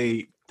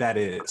say that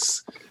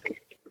is?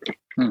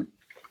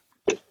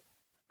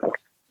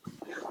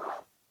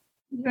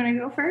 You want to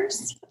go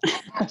first?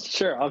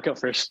 Sure, I'll go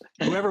first.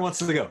 Whoever wants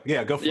to go.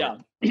 Yeah, go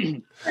for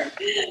it.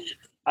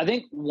 I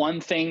think one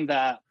thing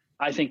that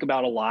I think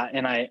about a lot,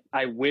 and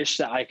I wish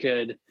that I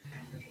could,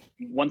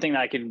 one thing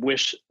that I could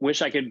wish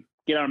I could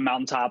get on a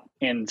mountaintop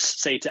and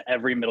say to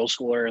every middle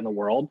schooler in the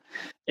world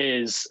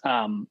is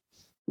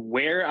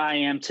where I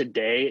am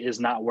today is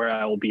not where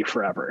I will be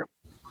forever.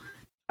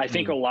 I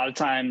think a lot of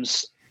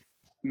times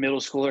middle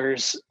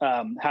schoolers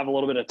have a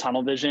little bit of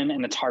tunnel vision,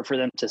 and it's hard for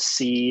them to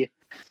see.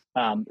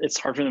 It's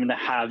hard for them to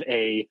have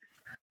a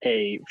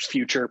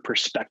future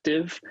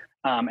perspective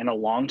and a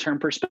long-term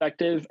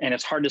perspective. And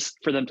it's hard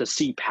for them to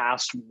see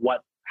past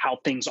how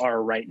things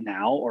are right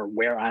now, or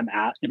where I'm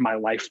at in my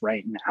life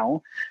right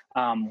now,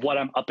 what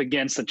I'm up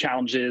against, the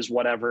challenges,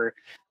 whatever,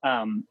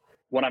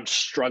 what I'm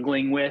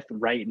struggling with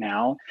right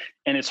now.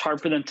 And it's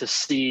hard for them to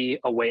see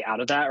a way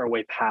out of that or a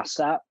way past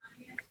that.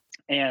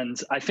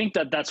 And I think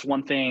that that's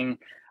one thing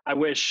I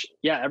wish,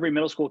 every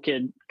middle school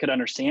kid could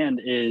understand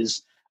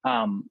is,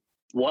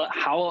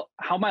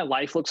 how my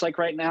life looks like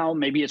right now.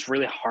 Maybe it's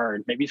really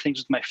hard. Maybe things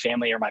with my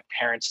family or my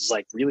parents is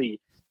like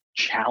really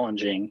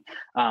challenging.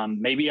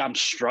 Maybe I'm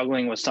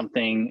struggling with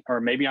something,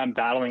 or maybe I'm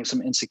battling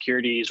some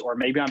insecurities, or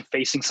maybe I'm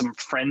facing some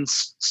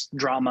friends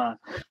drama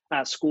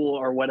at school,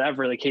 or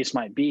whatever the case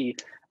might be.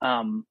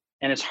 And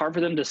it's hard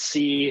for them to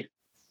see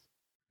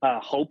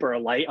hope or a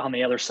light on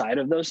the other side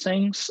of those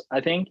things,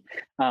 I think,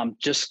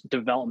 just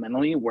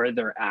developmentally where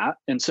they're at.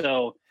 And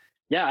so,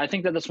 yeah, I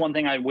think that that's one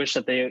thing I wish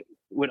that they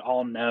would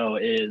all know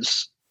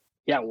is,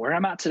 yeah, where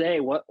I'm at today,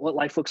 what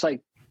life looks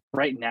like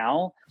right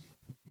now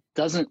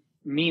doesn't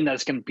mean that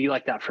it's going to be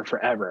like that for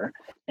forever.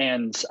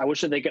 And I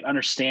wish that they could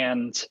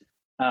understand.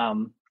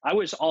 I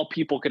wish all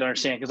people could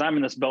understand, because I'm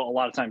in this boat a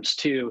lot of times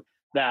too,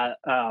 that,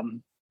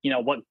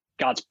 what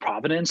God's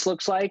providence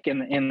looks like,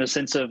 in the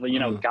sense of,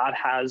 God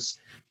has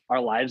our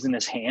lives in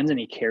his hands and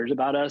he cares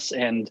about us.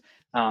 And,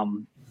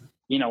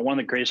 one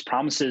of the greatest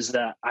promises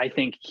that I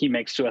think he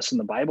makes to us in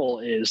the Bible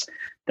is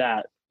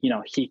that,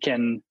 he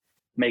can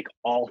make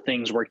all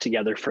things work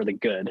together for the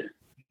good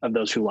of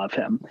those who love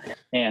him.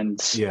 And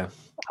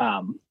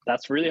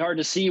that's really hard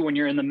to see when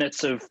you're in the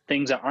midst of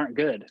things that aren't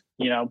good,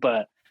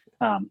 but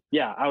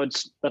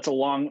that's a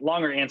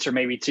longer answer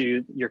maybe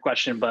to your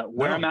question, but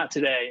where I'm at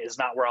today is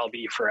not where I'll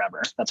be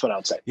forever. That's what I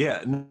would say.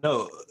 Yeah,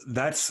 no,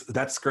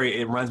 that's great.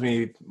 It reminds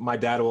me, my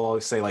dad will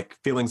always say, like,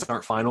 feelings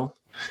aren't final.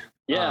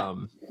 Yeah.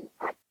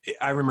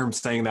 I remember him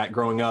saying that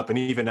growing up, and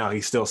even now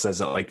he still says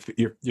that, like,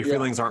 your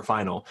feelings aren't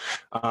final.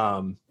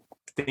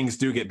 Things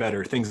do get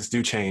better. Things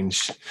do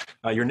change.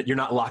 You're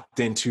not locked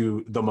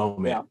into the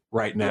moment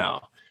right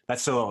now.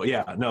 That's so,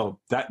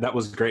 that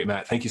was great,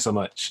 Matt. Thank you so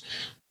much.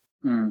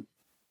 Mm.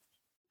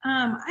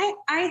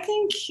 I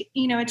think,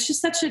 it's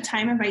just such a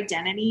time of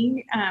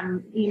identity,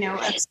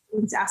 of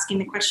students asking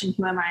the question,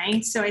 who am I?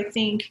 So I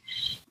think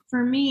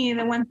for me,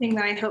 the one thing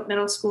that I hope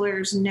middle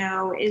schoolers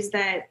know is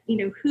that,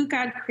 who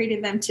God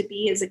created them to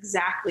be is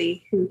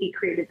exactly who he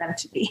created them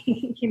to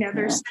be.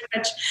 There's so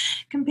much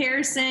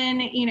comparison,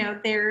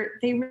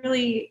 they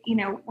really,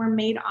 were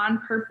made on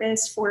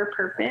purpose for a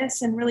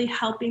purpose, and really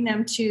helping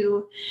them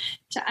to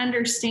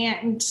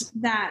understand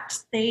that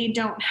they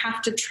don't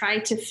have to try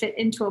to fit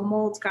into a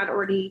mold. God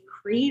already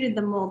created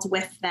the mold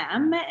with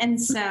them. And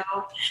so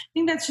I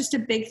think that's just a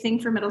big thing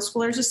for middle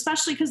schoolers,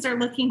 especially because they're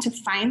looking to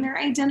find their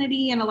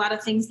identity and a lot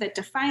of things that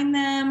define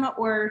them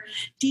or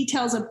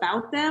details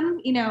about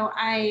them.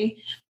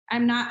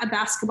 I'm not a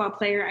basketball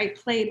player. I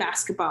play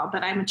basketball,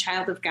 but I'm a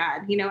child of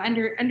God,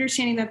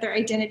 understanding that their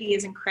identity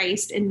is in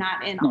Christ and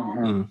not in all.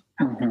 Mm-hmm.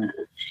 And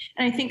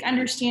I think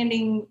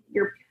understanding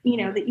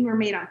that you were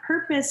made on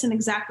purpose and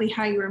exactly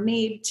how you were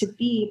made to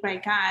be by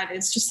God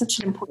is just such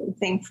an important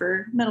thing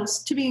for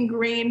to be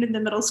ingrained in the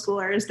middle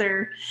schooler as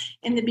they're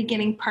in the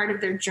beginning part of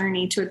their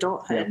journey to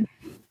adulthood.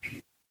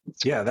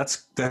 Yeah,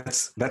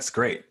 that's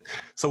great.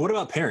 So what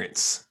about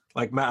parents?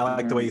 Like, Matt, I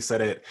like the way you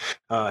said it.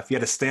 If you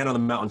had to stand on the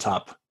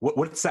mountaintop,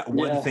 what's that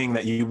one thing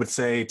that you would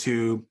say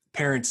to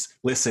parents?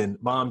 Listen,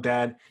 mom,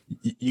 dad,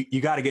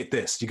 you got to get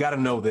this. You got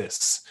to know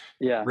this.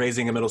 Yeah.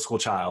 Raising a middle school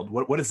child.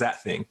 What is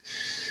that thing?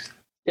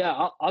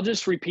 Yeah, I'll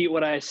just repeat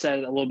what I said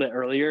a little bit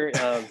earlier.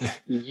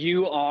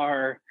 You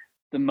are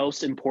the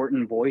most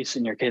important voice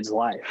in your kid's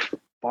life,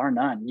 bar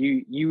none.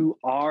 You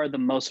are the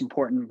most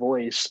important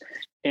voice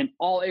in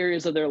all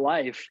areas of their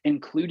life,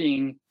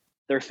 including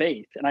their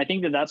faith. And I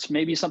think that that's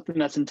maybe something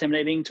that's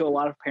intimidating to a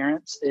lot of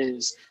parents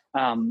is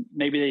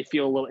maybe they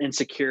feel a little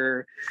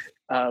insecure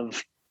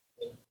of,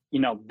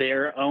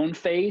 their own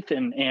faith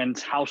and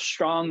how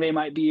strong they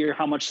might be or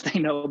how much they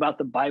know about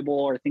the Bible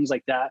or things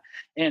like that.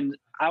 And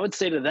I would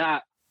say to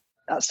that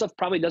stuff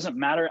probably doesn't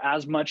matter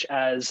as much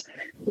as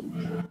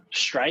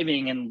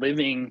striving and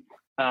living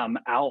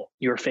out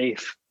your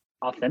faith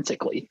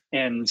authentically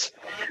and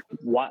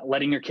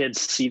letting your kids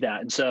see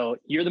that. And so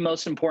you're the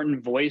most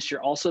important voice.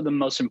 You're also the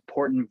most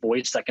important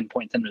voice that can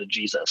point them to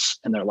Jesus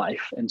in their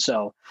life. And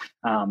so,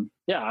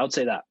 I would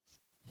say that.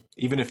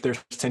 Even if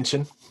there's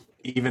tension,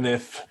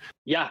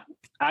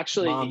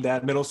 actually, mom,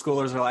 dad, middle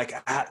schoolers are like,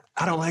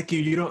 I don't like you.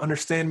 You don't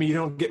understand me. You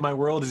don't get my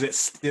world. Is it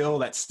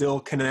still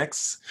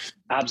connects?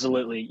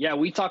 Absolutely. Yeah.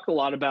 We talk a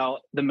lot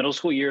about the middle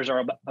school years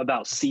are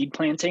about seed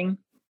planting.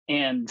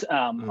 And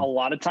a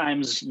lot of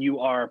times you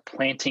are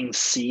planting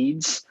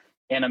seeds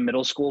in a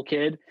middle school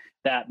kid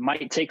that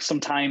might take some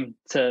time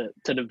to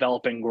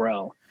develop and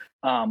grow.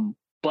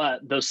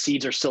 But those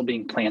seeds are still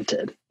being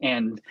planted.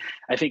 And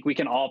I think we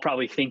can all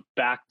probably think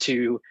back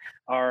to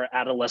our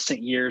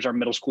adolescent years, our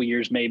middle school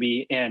years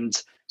maybe,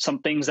 and some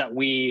things that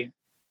we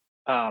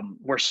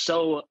were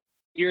so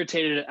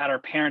irritated at our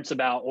parents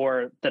about,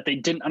 or that they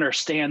didn't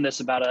understand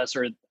this about us,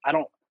 or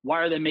why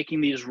are they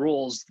making these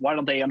rules? Why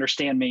don't they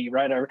understand me,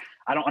 right? Or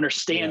I don't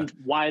understand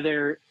why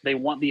they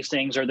want these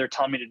things, or they're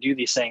telling me to do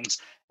these things.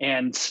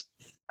 And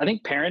I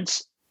think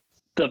parents,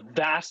 the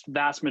vast,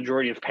 vast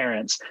majority of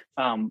parents,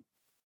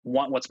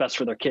 want what's best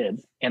for their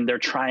kid, and they're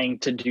trying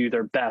to do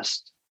their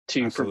best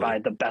to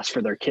provide the best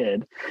for their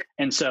kid.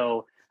 And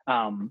so,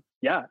 and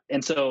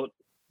so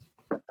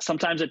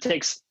sometimes it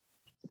takes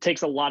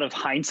a lot of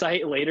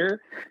hindsight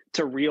later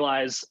to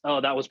realize,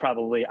 that was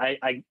probably,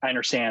 I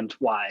understand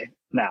why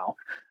now.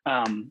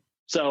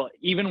 So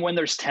even when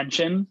there's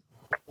tension,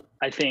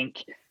 I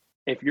think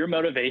if your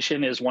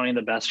motivation is wanting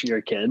the best for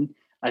your kid,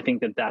 I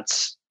think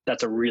that's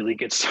a really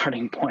good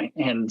starting point.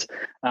 And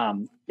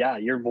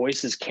your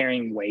voice is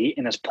carrying weight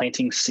and is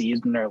planting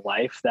seeds in their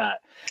life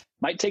that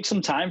might take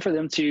some time for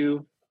them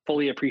to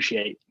fully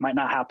appreciate. Might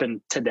not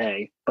happen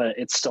today, but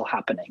it's still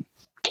happening.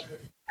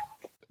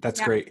 That's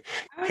great.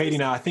 Katie,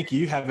 now I think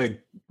you have a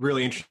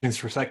really interesting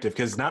perspective,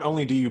 because not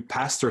only do you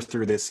pastor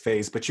through this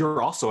phase, but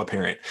you're also a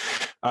parent.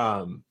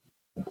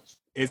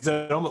 It's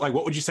almost like,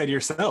 what would you say to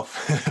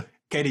yourself?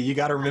 Katie, you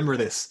got to remember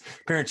this.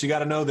 Parents, you got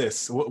to know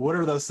this. What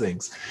are those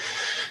things?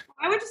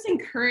 I would just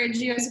encourage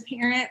you as a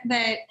parent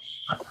that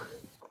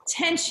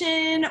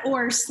tension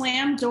or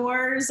slam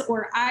doors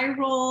or eye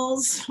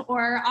rolls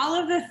or all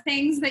of the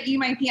things that you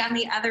might be on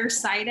the other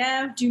side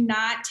of do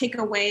not take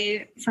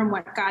away from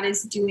what God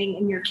is doing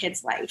in your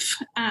kid's life.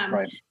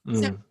 Right.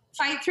 So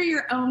fight through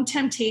your own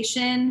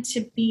temptation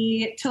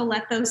to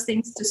let those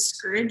things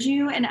discourage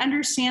you, and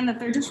understand that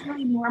they're just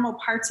really normal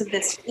parts of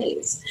this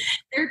phase.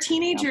 They're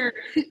teenagers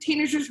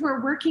who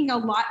are working a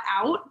lot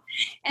out,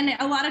 and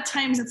a lot of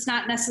times it's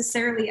not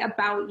necessarily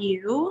about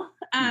you.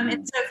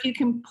 And so if you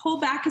can pull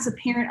back as a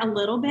parent a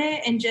little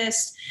bit and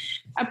just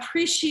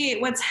appreciate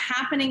what's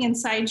happening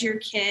inside your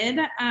kid,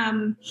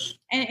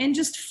 and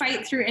just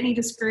fight through any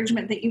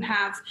discouragement that you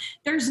have.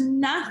 There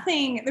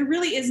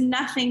really is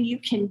nothing you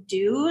can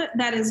do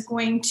that is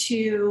going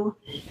to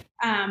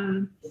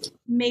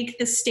make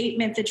the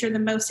statement that you're the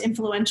most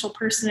influential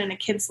person in a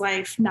kid's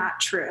life not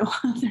true.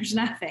 There's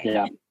nothing.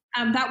 Yeah.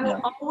 That will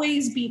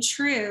always be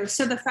true.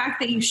 So the fact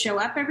that you show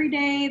up every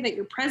day, that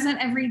you're present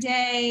every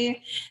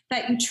day,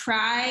 that you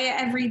try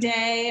every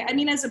day. I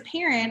mean, as a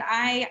parent,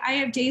 I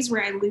have days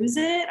where I lose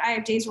it. I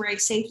have days where I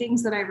say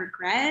things that I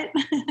regret.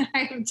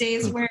 I have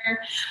days where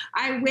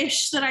I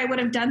wish that I would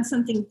have done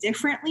something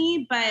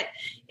differently, but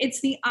it's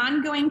the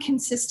ongoing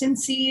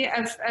consistency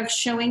of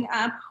showing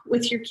up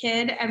with your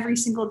kid every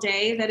single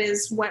day that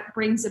is what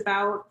brings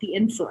about the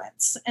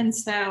influence. And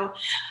so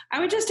I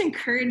would just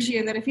encourage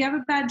you that if you have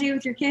a bad day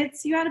with your kids,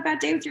 you had a bad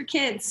day with your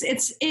kids.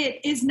 It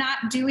is not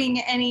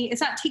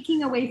it's not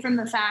taking away from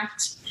the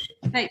fact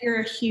that you're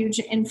a huge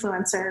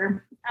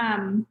influencer.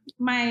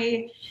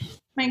 My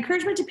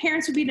encouragement to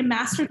parents would be to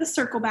master the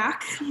circle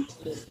back.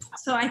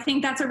 So I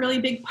think that's a really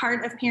big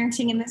part of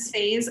parenting in this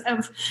phase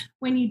of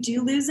when you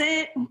do lose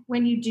it,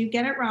 when you do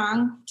get it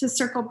wrong, to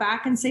circle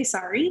back and say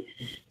sorry,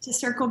 to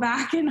circle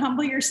back and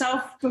humble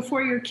yourself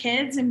before your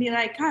kids and be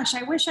like, gosh,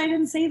 I wish I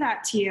didn't say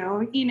that to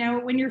you. You know,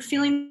 when you're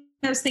feeling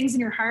those things in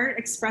your heart,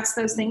 express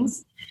those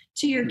things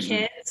to your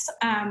kids.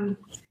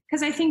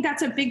 Because I think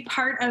that's a big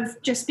part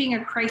of just being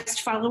a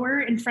Christ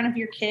follower in front of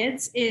your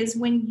kids is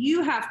when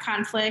you have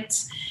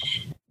conflict,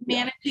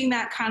 managing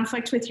that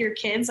conflict with your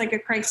kids like a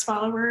Christ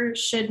follower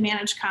should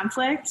manage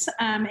conflict,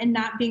 and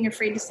not being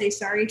afraid to say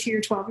sorry to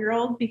your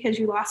 12-year-old because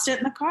you lost it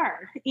in the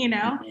car, you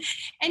know?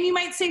 And you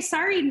might say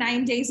sorry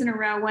 9 days in a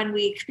row 1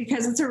 week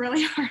because it's a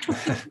really hard week.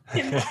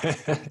 And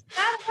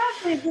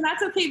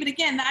that's okay. But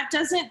again, that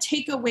doesn't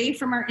take away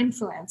from our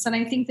influence. And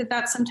I think that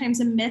that's sometimes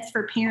a myth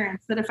for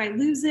parents, that if I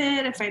lose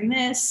it, if I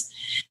miss,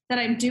 that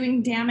I'm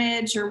doing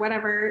damage or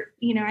whatever.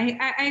 You know,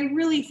 I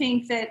really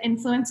think that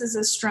influence is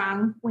as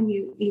strong when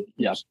you keep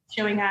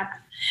showing up.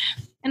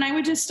 And I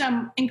would just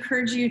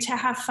encourage you to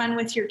have fun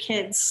with your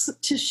kids,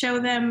 to show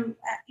them,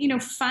 you know,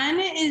 fun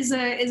is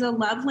a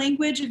love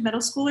language of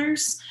middle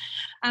schoolers.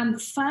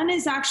 Fun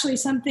is actually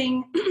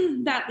something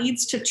that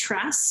leads to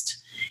trust.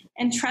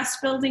 And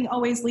trust building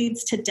always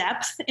leads to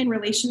depth in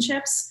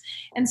relationships.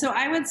 And so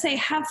I would say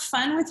have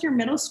fun with your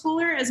middle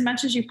schooler as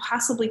much as you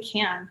possibly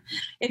can.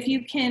 If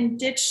you can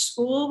ditch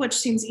school, which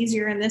seems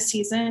easier in this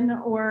season,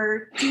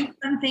 or do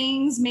some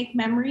things, make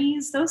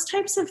memories, those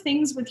types of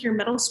things with your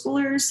middle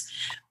schoolers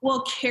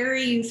will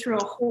carry you through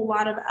a whole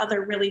lot of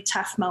other really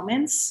tough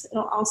moments.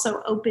 It'll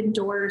also open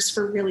doors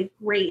for really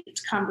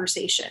great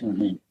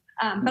conversation.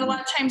 But a lot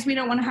of times we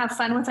don't want to have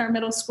fun with our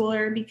middle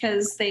schooler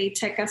because they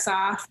tick us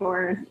off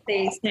or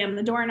they slam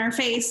the door in our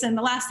face. And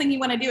the last thing you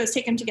want to do is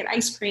take them to get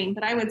ice cream.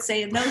 But I would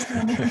say in those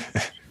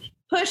moments,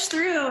 push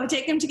through,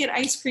 take them to get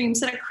ice cream,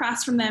 sit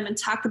across from them and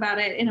talk about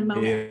it in a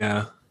moment.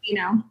 Yeah. You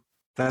know?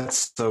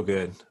 That's so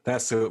good.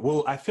 That's so good.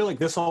 Well, I feel like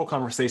this whole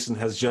conversation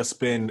has just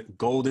been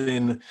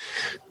golden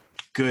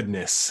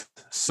goodness.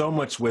 So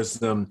much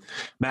wisdom.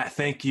 Matt,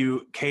 thank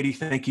you. Katie,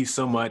 thank you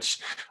so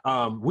much.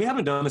 We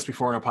haven't done this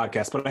before on our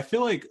podcast, but I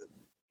feel like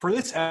for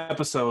this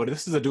episode,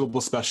 this is a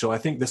doable special. I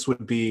think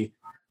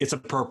it's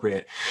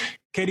appropriate.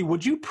 Katie,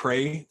 would you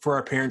pray for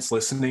our parents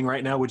listening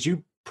right now? Would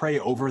you pray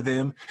over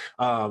them,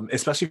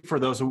 especially for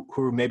those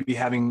who may be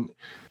having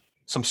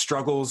some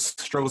struggles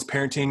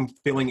parenting,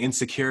 feeling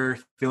insecure,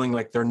 feeling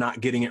like they're not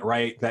getting it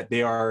right, that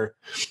they are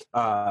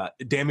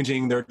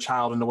damaging their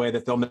child in a way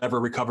that they'll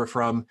never recover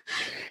from?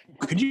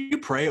 Could you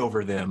pray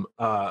over them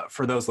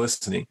for those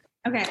listening?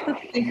 Okay.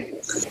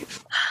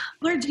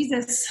 Lord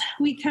Jesus,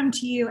 we come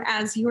to you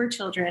as your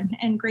children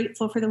and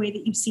grateful for the way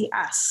that you see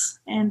us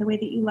and the way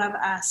that you love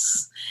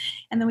us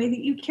and the way that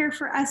you care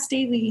for us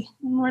daily.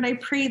 And Lord, I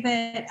pray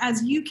that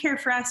as you care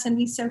for us and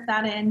we soak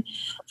that in,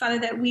 Father,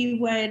 that we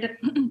would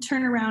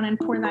turn around and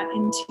pour that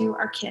into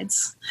our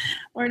kids.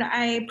 Lord,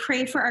 I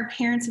pray for our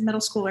parents and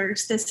middle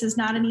schoolers. This is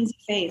not an easy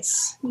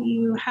phase.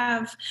 You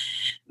have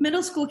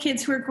middle school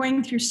kids who are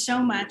going through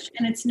so much,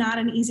 and it's not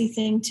an easy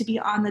thing to be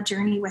on the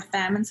journey with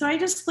them. And so I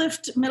just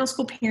lift middle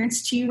school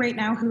parents to you right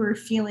now who are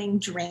feeling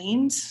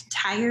drained,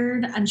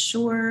 tired,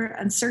 unsure,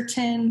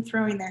 uncertain,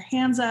 throwing their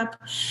hands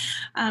up.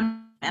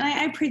 And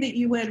I pray that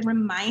you would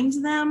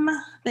remind them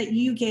that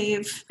you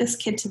gave this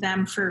kid to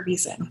them for a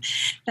reason,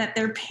 that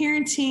they're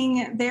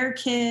parenting their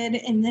kid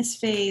in this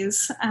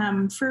phase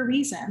for a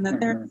reason,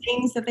 that there are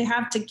things that they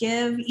have to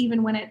give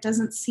even when it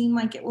doesn't seem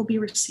like it will be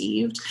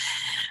received,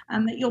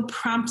 that you'll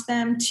prompt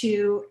them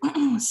to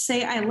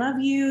say, I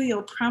love you.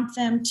 You'll prompt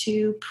them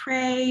to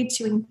pray,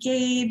 to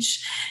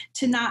engage,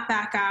 to not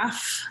back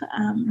off.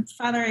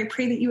 Father, I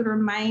pray that you would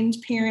remind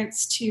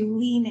parents to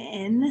lean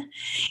in,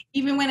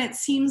 even when it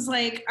seems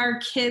like our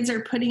kids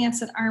are putting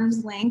us at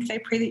arm's length. I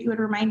pray that you would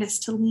remind us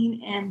to lean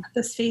in.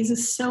 This phase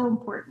is so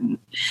important.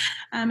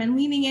 And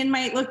leaning in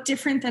might look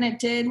different than it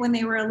did when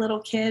they were a little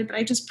kid, but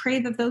I just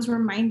pray that those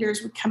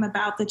reminders would come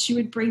about, that you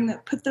would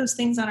put those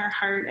things on our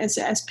heart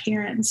as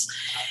parents.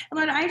 And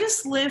Lord, I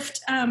just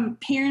lift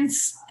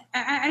parents.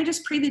 I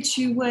just pray that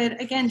you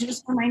would, again,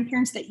 just remind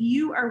parents that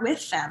you are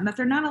with them, that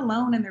they're not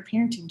alone in their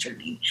parenting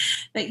journey,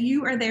 that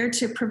you are there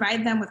to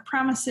provide them with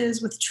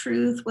promises, with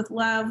truth, with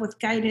love, with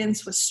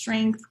guidance, with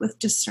strength, with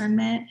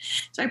discernment.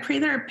 So I pray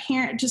that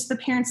the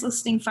parents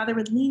listening, Father,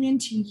 would lean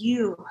into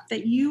you,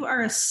 that you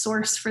are a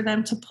source for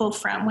them to pull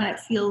from when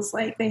it feels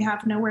like they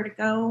have nowhere to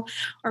go,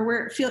 or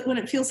when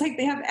it feels like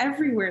they have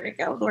everywhere to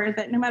go, Lord,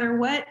 that no matter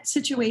what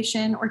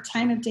situation or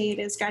time of day it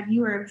is, God,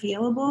 you are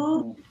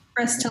available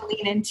for us to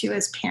lean into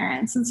as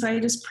parents. And so I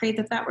just pray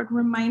that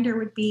reminder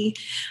would be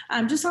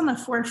just on the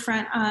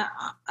forefront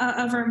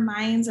of our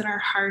minds and our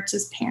hearts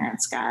as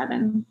parents, God.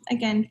 And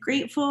again,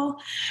 grateful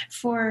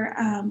for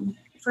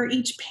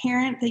each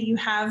parent that you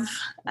have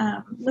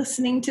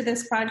listening to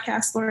this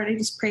podcast, Lord. I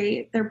just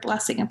pray their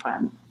blessing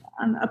upon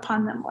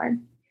them,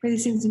 Lord. Pray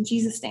these things in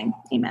Jesus' name.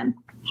 Amen.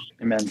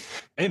 Amen.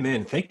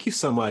 Amen. Thank you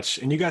so much.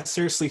 And you guys,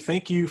 seriously,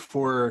 thank you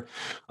for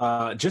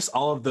just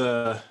all of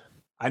the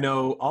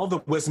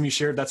wisdom you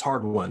shared. That's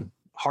hard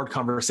hard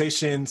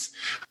conversations,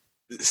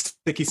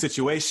 sticky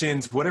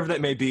situations, whatever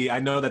that may be. I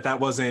know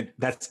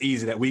that's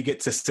easy, that we get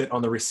to sit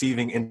on the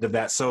receiving end of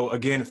that. So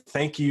again,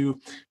 thank you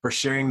for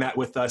sharing that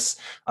with us.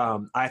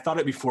 I thought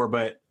it before,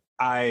 but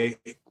I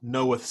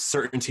know with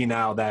certainty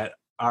now that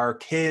our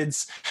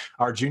kids,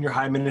 our junior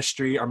high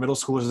ministry, our middle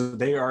schoolers,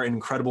 they are in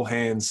incredible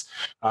hands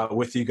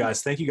with you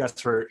guys. Thank you guys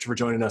for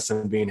joining us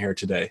and being here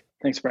today.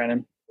 Thanks,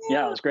 Brandon.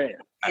 Yeah, it was great.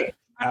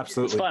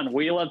 Absolutely. It's fun.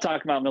 We love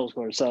talking about middle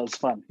schoolers, so it's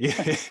fun.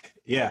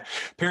 Yeah.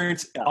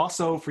 Parents,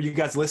 also for you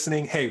guys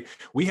listening, hey,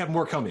 we have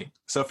more coming.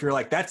 So if you're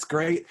like, that's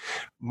great,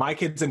 my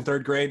kid's in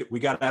third grade,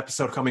 we got an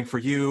episode coming for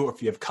you. Or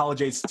if you have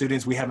college-age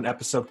students, we have an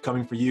episode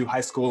coming for you.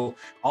 High school,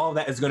 all of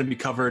that is going to be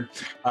covered.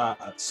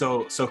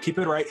 So keep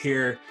it right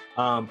here.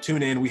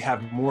 Tune in. We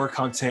have more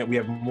content. We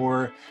have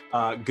more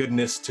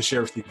goodness to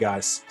share with you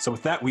guys. So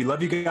with that, we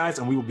love you guys,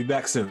 and we will be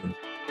back soon.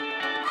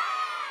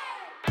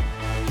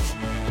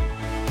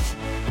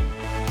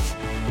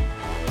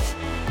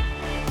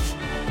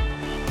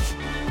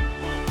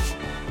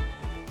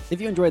 If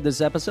you enjoyed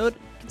this episode,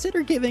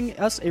 consider giving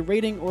us a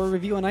rating or a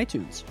review on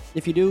iTunes.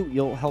 If you do,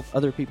 you'll help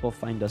other people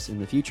find us in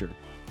the future.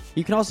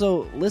 You can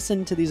also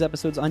listen to these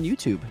episodes on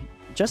YouTube.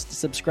 Just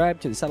subscribe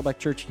to the Saddleback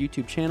Church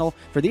YouTube channel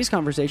for these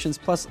conversations,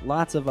 plus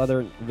lots of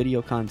other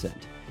video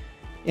content.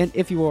 And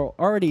if you are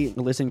already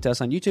listening to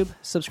us on YouTube,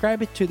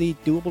 subscribe to the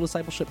Doable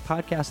Discipleship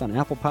podcast on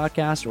Apple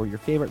Podcasts or your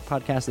favorite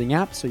podcasting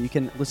app so you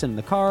can listen in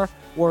the car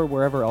or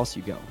wherever else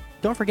you go.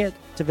 Don't forget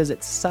to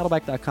visit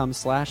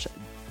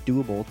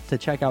saddleback.com/doable to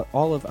check out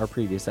all of our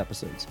previous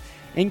episodes.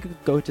 And you can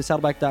go to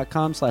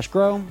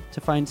saddleback.com/grow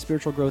to find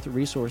spiritual growth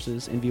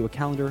resources and view a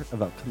calendar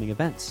of upcoming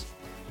events.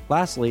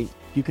 Lastly,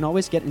 you can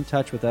always get in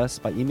touch with us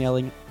by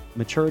emailing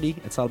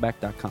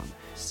maturity@saddleback.com.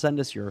 Send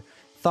us your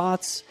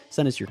thoughts,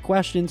 send us your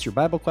questions, your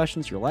Bible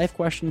questions, your life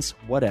questions,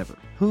 whatever.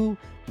 Who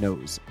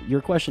knows?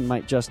 Your question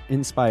might just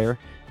inspire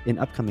an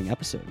upcoming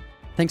episode.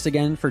 Thanks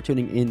again for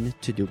tuning in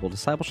to Doable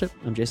Discipleship.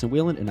 I'm Jason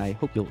Whelan, and I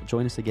hope you'll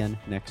join us again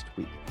next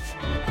week.